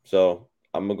better. So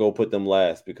I'm going to go put them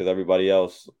last because everybody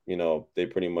else, they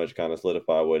pretty much kind of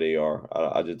solidify where they are.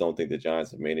 I just don't think the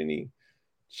Giants have made any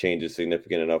changes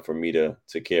significant enough for me to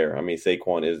care. I mean,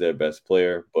 Saquon is their best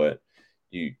player, but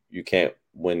you can't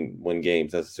win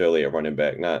games necessarily at running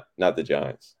back, not the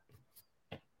Giants.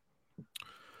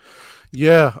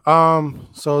 Yeah.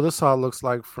 So this is how it looks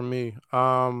like for me.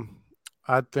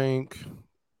 I think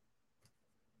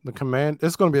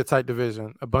it's going to be a tight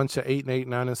division. A bunch of 8-8,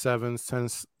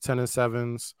 9-7s,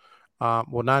 10-7s.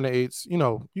 9-8s.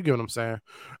 You get what I'm saying.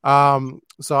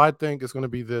 So I think it's going to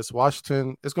be this.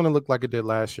 Washington. It's going to look like it did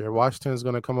last year. Washington is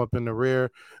going to come up in the rear.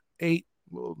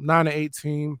 9-8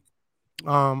 team.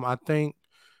 I think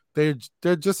they're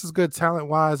just as good talent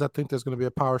wise. I think there's going to be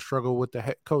a power struggle with the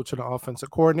head coach and the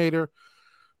offensive coordinator.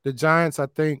 The Giants, I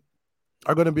think,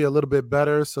 are going to be a little bit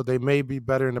better, so they may be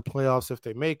better in the playoffs if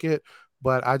they make it.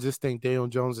 But I just think Daniel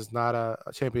Jones is not a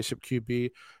championship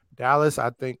QB. Dallas, I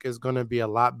think, is going to be a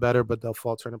lot better, but they'll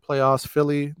falter in the playoffs.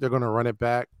 Philly, they're going to run it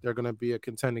back. They're going to be a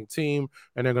contending team,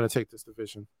 and they're going to take this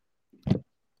division. All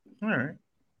right.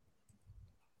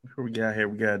 Before we get out here,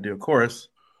 we got to do, of course,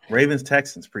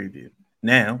 Ravens-Texans preview.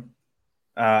 Now,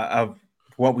 of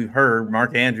what we've heard,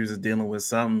 Mark Andrews is dealing with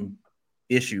some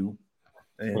issue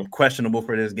and questionable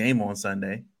for this game on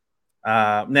Sunday.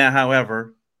 Now,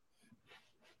 however,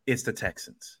 it's the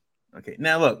Texans. Okay.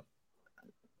 Now, look,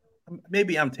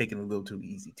 maybe I'm taking it a little too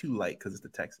easy, too light because it's the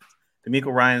Texans.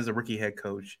 DeMeco Ryans is a rookie head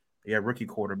coach. They have rookie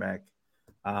quarterback.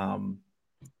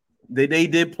 They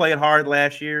did play it hard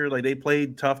last year. Like, they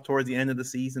played tough towards the end of the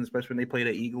season, especially when they played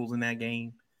the Eagles in that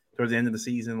game towards the end of the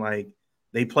season. Like,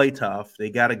 they play tough. They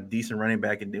got a decent running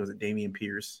back, and it was a Dameon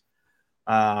Pierce.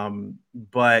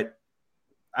 But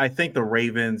I think the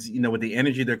Ravens, with the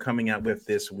energy they're coming out with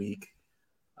this week,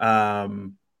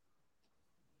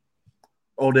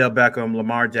 Odell Beckham,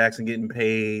 Lamar Jackson getting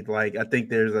paid. Like I think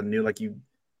there's a new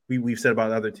we've said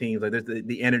about other teams. Like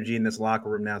the energy in this locker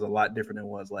room now is a lot different than it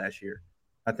was last year.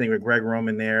 I think with Greg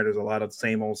Roman there's a lot of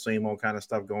same old kind of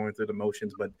stuff going through the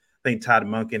motions. But I think Todd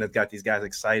Monken has got these guys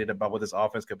excited about what this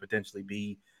offense could potentially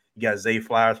be. You got Zay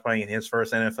Flowers playing in his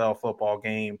first NFL football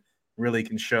game, really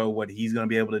can show what he's going to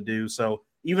be able to do. So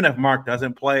even if Mark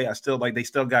doesn't play, they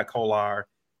still got Kolar,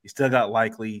 you still got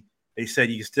Likely. They said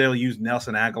you can still use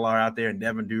Nelson Aguilar out there and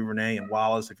Devin Duvernay and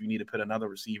Wallace if you need to put another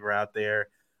receiver out there.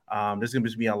 There's going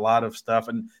to be a lot of stuff.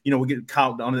 And, we get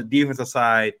caught on the defensive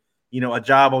side.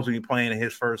 Ajabo's going to be playing in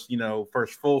his first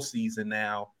full season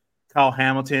now. Kyle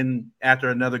Hamilton, after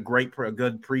another good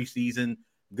preseason,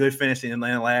 good finish in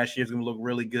Atlanta last year, is going to look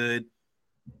really good.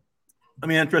 I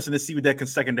mean, interesting to see what that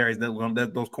secondary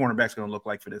those cornerbacks are going to look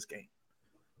like for this game.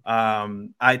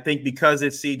 I think because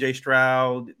it's C.J.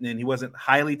 Stroud and he wasn't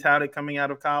highly touted coming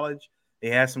out of college, they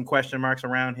had some question marks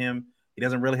around him. He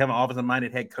doesn't really have an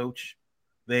offensive-minded head coach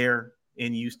there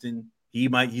in Houston. He's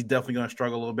definitely going to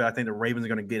struggle a little bit. I think the Ravens are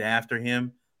going to get after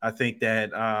him. I think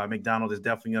that McDonald is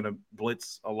definitely going to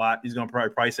blitz a lot. He's going to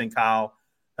probably send Kyle.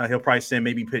 He'll probably send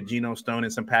maybe put Geno Stone in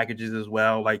some packages as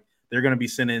well. Like they're going to be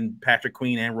sending Patrick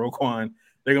Queen and Roquan.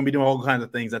 They're going to be doing all kinds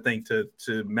of things, I think,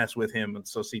 to mess with him. And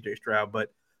so C.J. Stroud.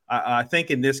 But I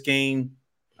think in this game,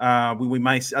 we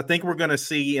might. I think we're going to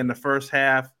see in the first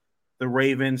half the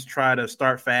Ravens try to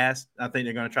start fast. I think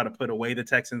they're going to try to put away the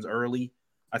Texans early.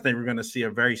 I think we're going to see a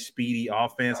very speedy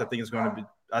offense. I think it's going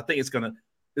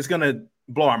to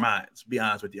blow our minds, to be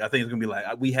honest with you. I think it's going to be like,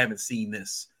 we haven't seen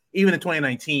this. Even in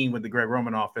 2019 with the Greg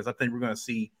Roman offense, I think we're going to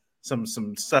see some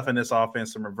stuff in this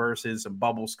offense, some reverses, some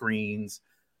bubble screens,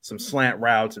 some slant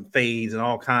routes and fades and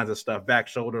all kinds of stuff, back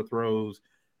shoulder throws.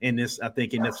 I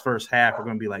think in this first half, we're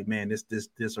going to be like, man,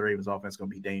 this Ravens offense is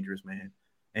going to be dangerous, man.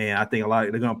 And I think a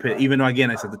lot they're going to put, even though, again,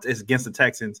 it's against the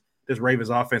Texans, this Ravens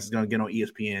offense is going to get on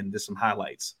ESPN. There's some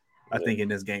highlights, I think, in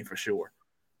this game for sure.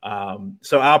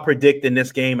 So I'll predict in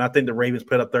this game, I think the Ravens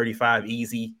put up 35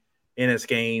 easy in this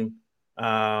game,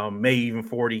 maybe even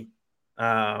 40.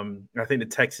 I think the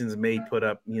Texans may put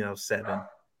up, 7. I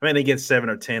mean, they get 7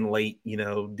 or 10 late,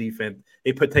 defense.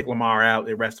 They take Lamar out,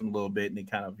 they rest him a little bit, and they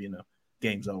kind of,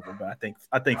 game's over. But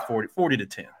I think 40 to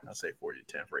 10. I'll say 40 to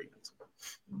 10 for Ravens.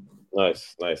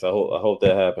 Nice. I hope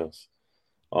that happens.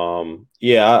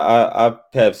 I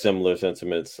have similar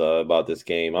sentiments about this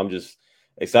game. I'm just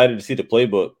excited to see the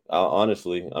playbook,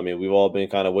 honestly. I mean, we've all been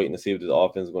kind of waiting to see what this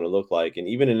offense is going to look like. And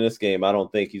even in this game, I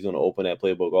don't think he's going to open that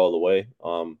playbook all the way,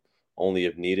 only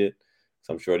if needed.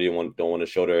 So I'm sure they don't want to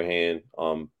show their hand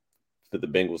for the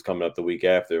Bengals coming up the week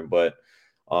after. But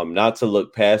not to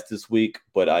look past this week,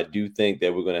 but I do think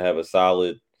that we're going to have a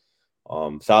solid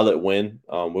win.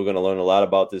 We're going to learn a lot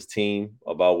about this team,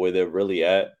 about where they're really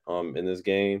at in this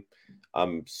game.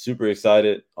 I'm super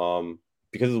excited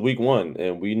because it's week 1,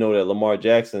 and we know that Lamar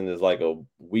Jackson is like a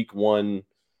week 1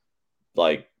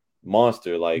 like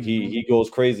monster. Like he goes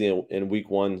crazy in week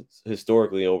 1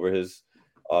 historically over his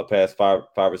past 5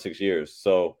 or 6 years.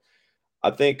 So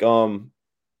I think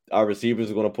our receivers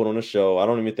are going to put on a show. I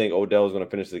don't even think Odell is going to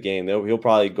finish the game. He'll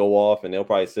probably go off and they'll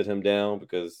probably sit him down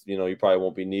because, he probably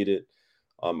won't be needed.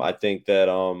 I think that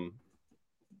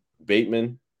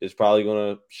Bateman is probably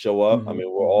going to show up. I mean,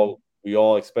 we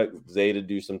all expect Zay to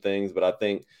do some things, but I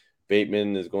think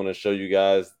Bateman is going to show you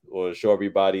guys or show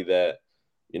everybody that,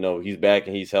 he's back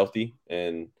and he's healthy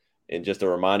and just to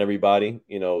remind everybody,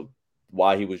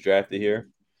 why he was drafted here.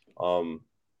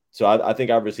 So I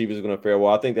think our receivers are going to fare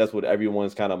well. I think that's what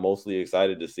everyone's kind of mostly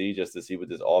excited to see, just to see what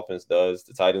this offense does.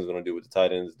 The Titans are going to do what the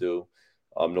Titans do.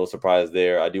 No surprise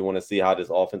there. I do want to see how this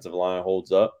offensive line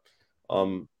holds up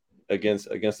against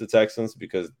the Texans,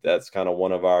 because that's kind of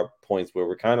one of our points where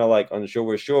we're kind of like unsure.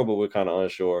 We're sure, but we're kind of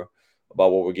unsure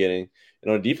about what we're getting.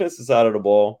 And on the defensive side of the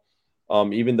ball,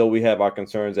 even though we have our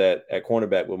concerns at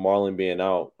cornerback with Marlon being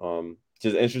out,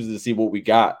 just interested to see what we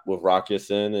got with Rock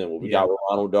Ya-Sin and what we got with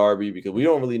Ronald Darby, because we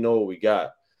don't really know what we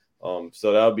got.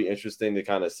 So that'll be interesting to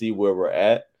kind of see where we're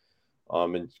at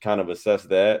and kind of assess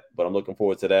that. But I'm looking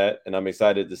forward to that. And I'm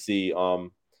excited to see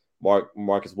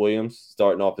Marcus Williams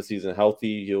starting off the season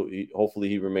healthy. Hopefully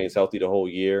he remains healthy the whole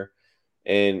year.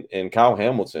 And Kyle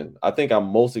Hamilton. I think I'm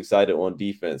most excited on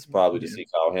defense probably to see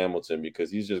Kyle Hamilton, because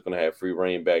he's just going to have free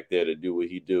reign back there to do what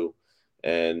he do.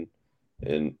 And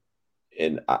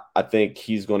I think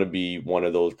he's going to be one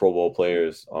of those Pro Bowl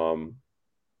players,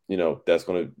 that's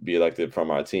going to be elected from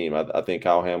our team. I think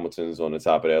Kyle Hamilton's on the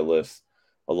top of that list,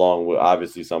 along with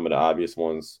obviously some of the obvious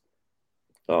ones,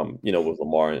 with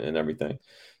Lamar and everything.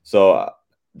 So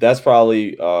that's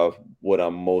probably what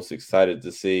I'm most excited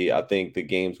to see. I think the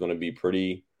game's going to be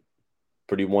pretty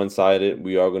pretty one-sided.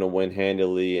 We are going to win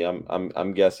handily.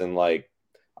 I'm guessing like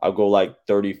I'll go like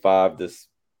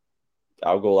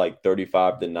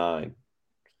 35-9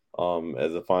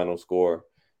 as a final score.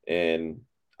 And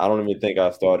I don't even think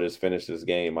our starters finish this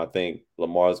game. I think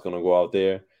Lamar's going to go out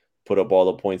there, put up all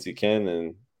the points he can,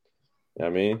 and I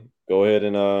mean, go ahead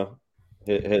and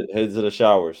head to the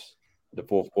showers the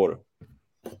fourth quarter.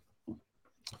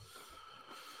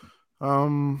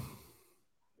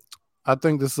 I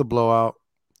think this is a blowout.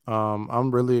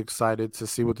 I'm really excited to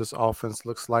see what this offense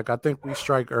looks like. I think we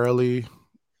strike early,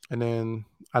 and then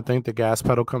I think the gas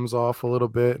pedal comes off a little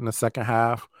bit in the second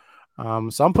half.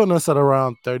 So I'm putting us at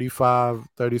around 35,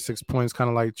 36 points, kind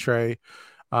of like Trey.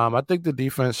 I think the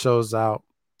defense shows out.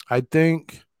 I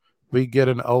think we get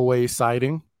an away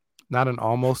sighting, not an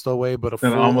almost away, but a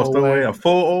full almost away. A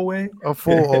full away? A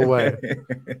full away.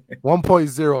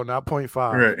 1.0, not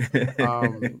 0.5.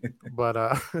 Right. But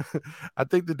I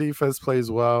think the defense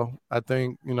plays well. I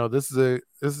think, this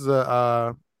is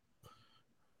a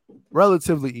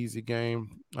relatively easy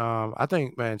game. I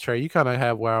think, man, Trey, you kind of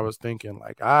have where I was thinking.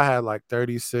 Like, I had like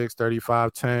 36,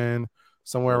 35, 10,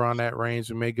 somewhere around that range.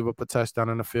 We may give up a touchdown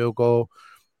and a field goal.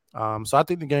 So I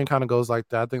think the game kind of goes like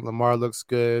that. I think Lamar looks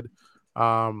good.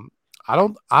 I'm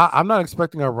not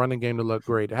expecting our running game to look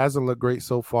great. It hasn't looked great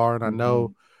so far, and I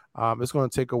know it's going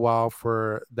to take a while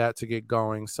for that to get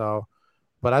going. So,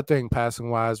 but I think passing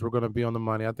wise, we're going to be on the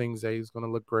money. I think Zay's going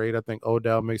to look great. I think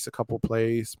Odell makes a couple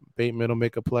plays. Bateman will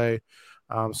make a play.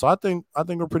 So I think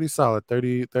we're pretty solid.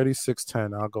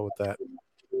 36-10. I'll go with that.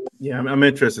 Yeah, I'm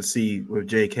interested to see with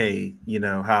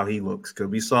JK, how he looks, because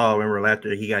we saw, remember,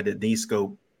 after he got the knee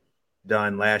scope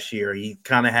done last year, he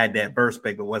kind of had that burst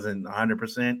back, but wasn't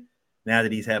 100%. Now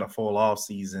that he's had a full off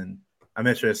season, I'm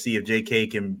interested to see if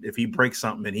JK if he breaks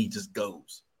something and he just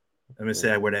goes. I'm gonna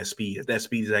say where that speed. If that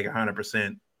speed is like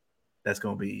 100%, that's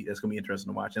gonna be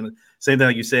interesting to watch. And same thing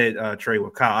like you said, Trey,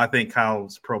 with Kyle. I think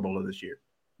Kyle's Pro Bowler this year.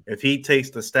 If he takes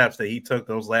the steps that he took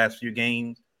those last few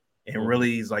games and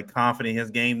really is like confident in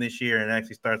his game this year and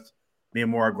actually starts being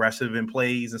more aggressive in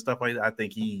plays and stuff like that, I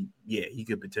think he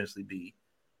could potentially be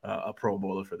a Pro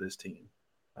Bowler for this team.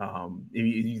 If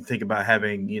you think about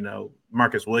having,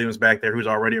 Marcus Williams back there, who's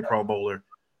already a Pro Bowler,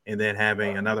 and then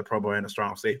having another Pro Bowler and a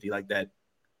strong safety like that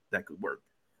could work.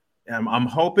 I'm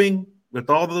hoping with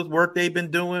all the work they've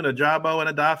been doing, Ajabo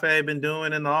and Adafe have been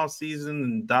doing in the offseason,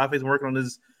 and Adafe's working on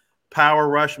his power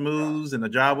rush moves, and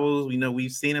Ajabo's,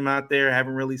 we've seen him out there,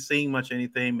 haven't really seen much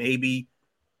anything. Maybe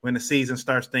when the season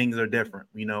starts, things are different.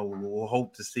 We'll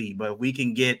hope to see. But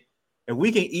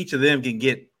if each of them can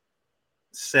get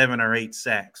 7 or 8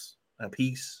 sacks a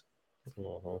piece,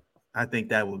 I think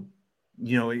that would,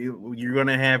 you're going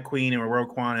to have Queen and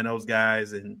Roquan and those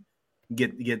guys and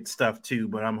get stuff too.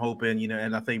 But I'm hoping,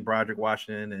 and I think Broderick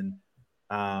Washington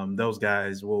and those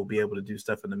guys will be able to do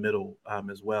stuff in the middle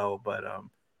as well. But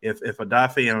if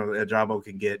Adafe and Ajabo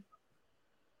can get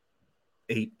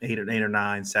 8 or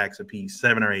 9 sacks a piece,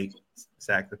 7 or 8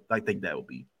 sacks, I think that'd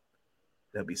be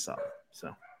solid.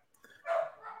 So,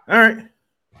 all right.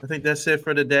 I think that's it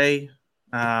for today.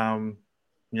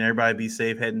 Everybody be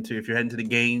safe if you're heading to the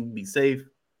game, be safe.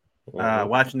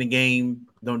 Watching the game,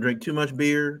 don't drink too much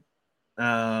beer,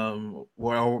 or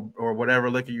whatever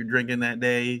liquor you're drinking that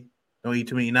day. Don't eat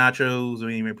too many nachos,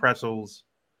 don't eat any pretzels,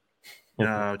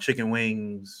 chicken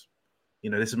wings.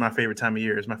 This is my favorite time of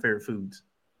year. It's my favorite foods.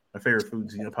 My favorite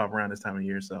foods, pop around this time of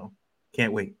year. So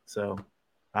can't wait. So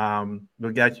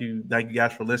we got you. Thank you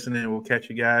guys for listening. We'll catch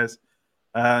you guys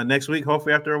next week,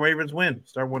 hopefully after our Ravens win.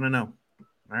 Start 1-0. All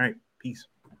right. Peace.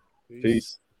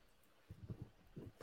 Peace.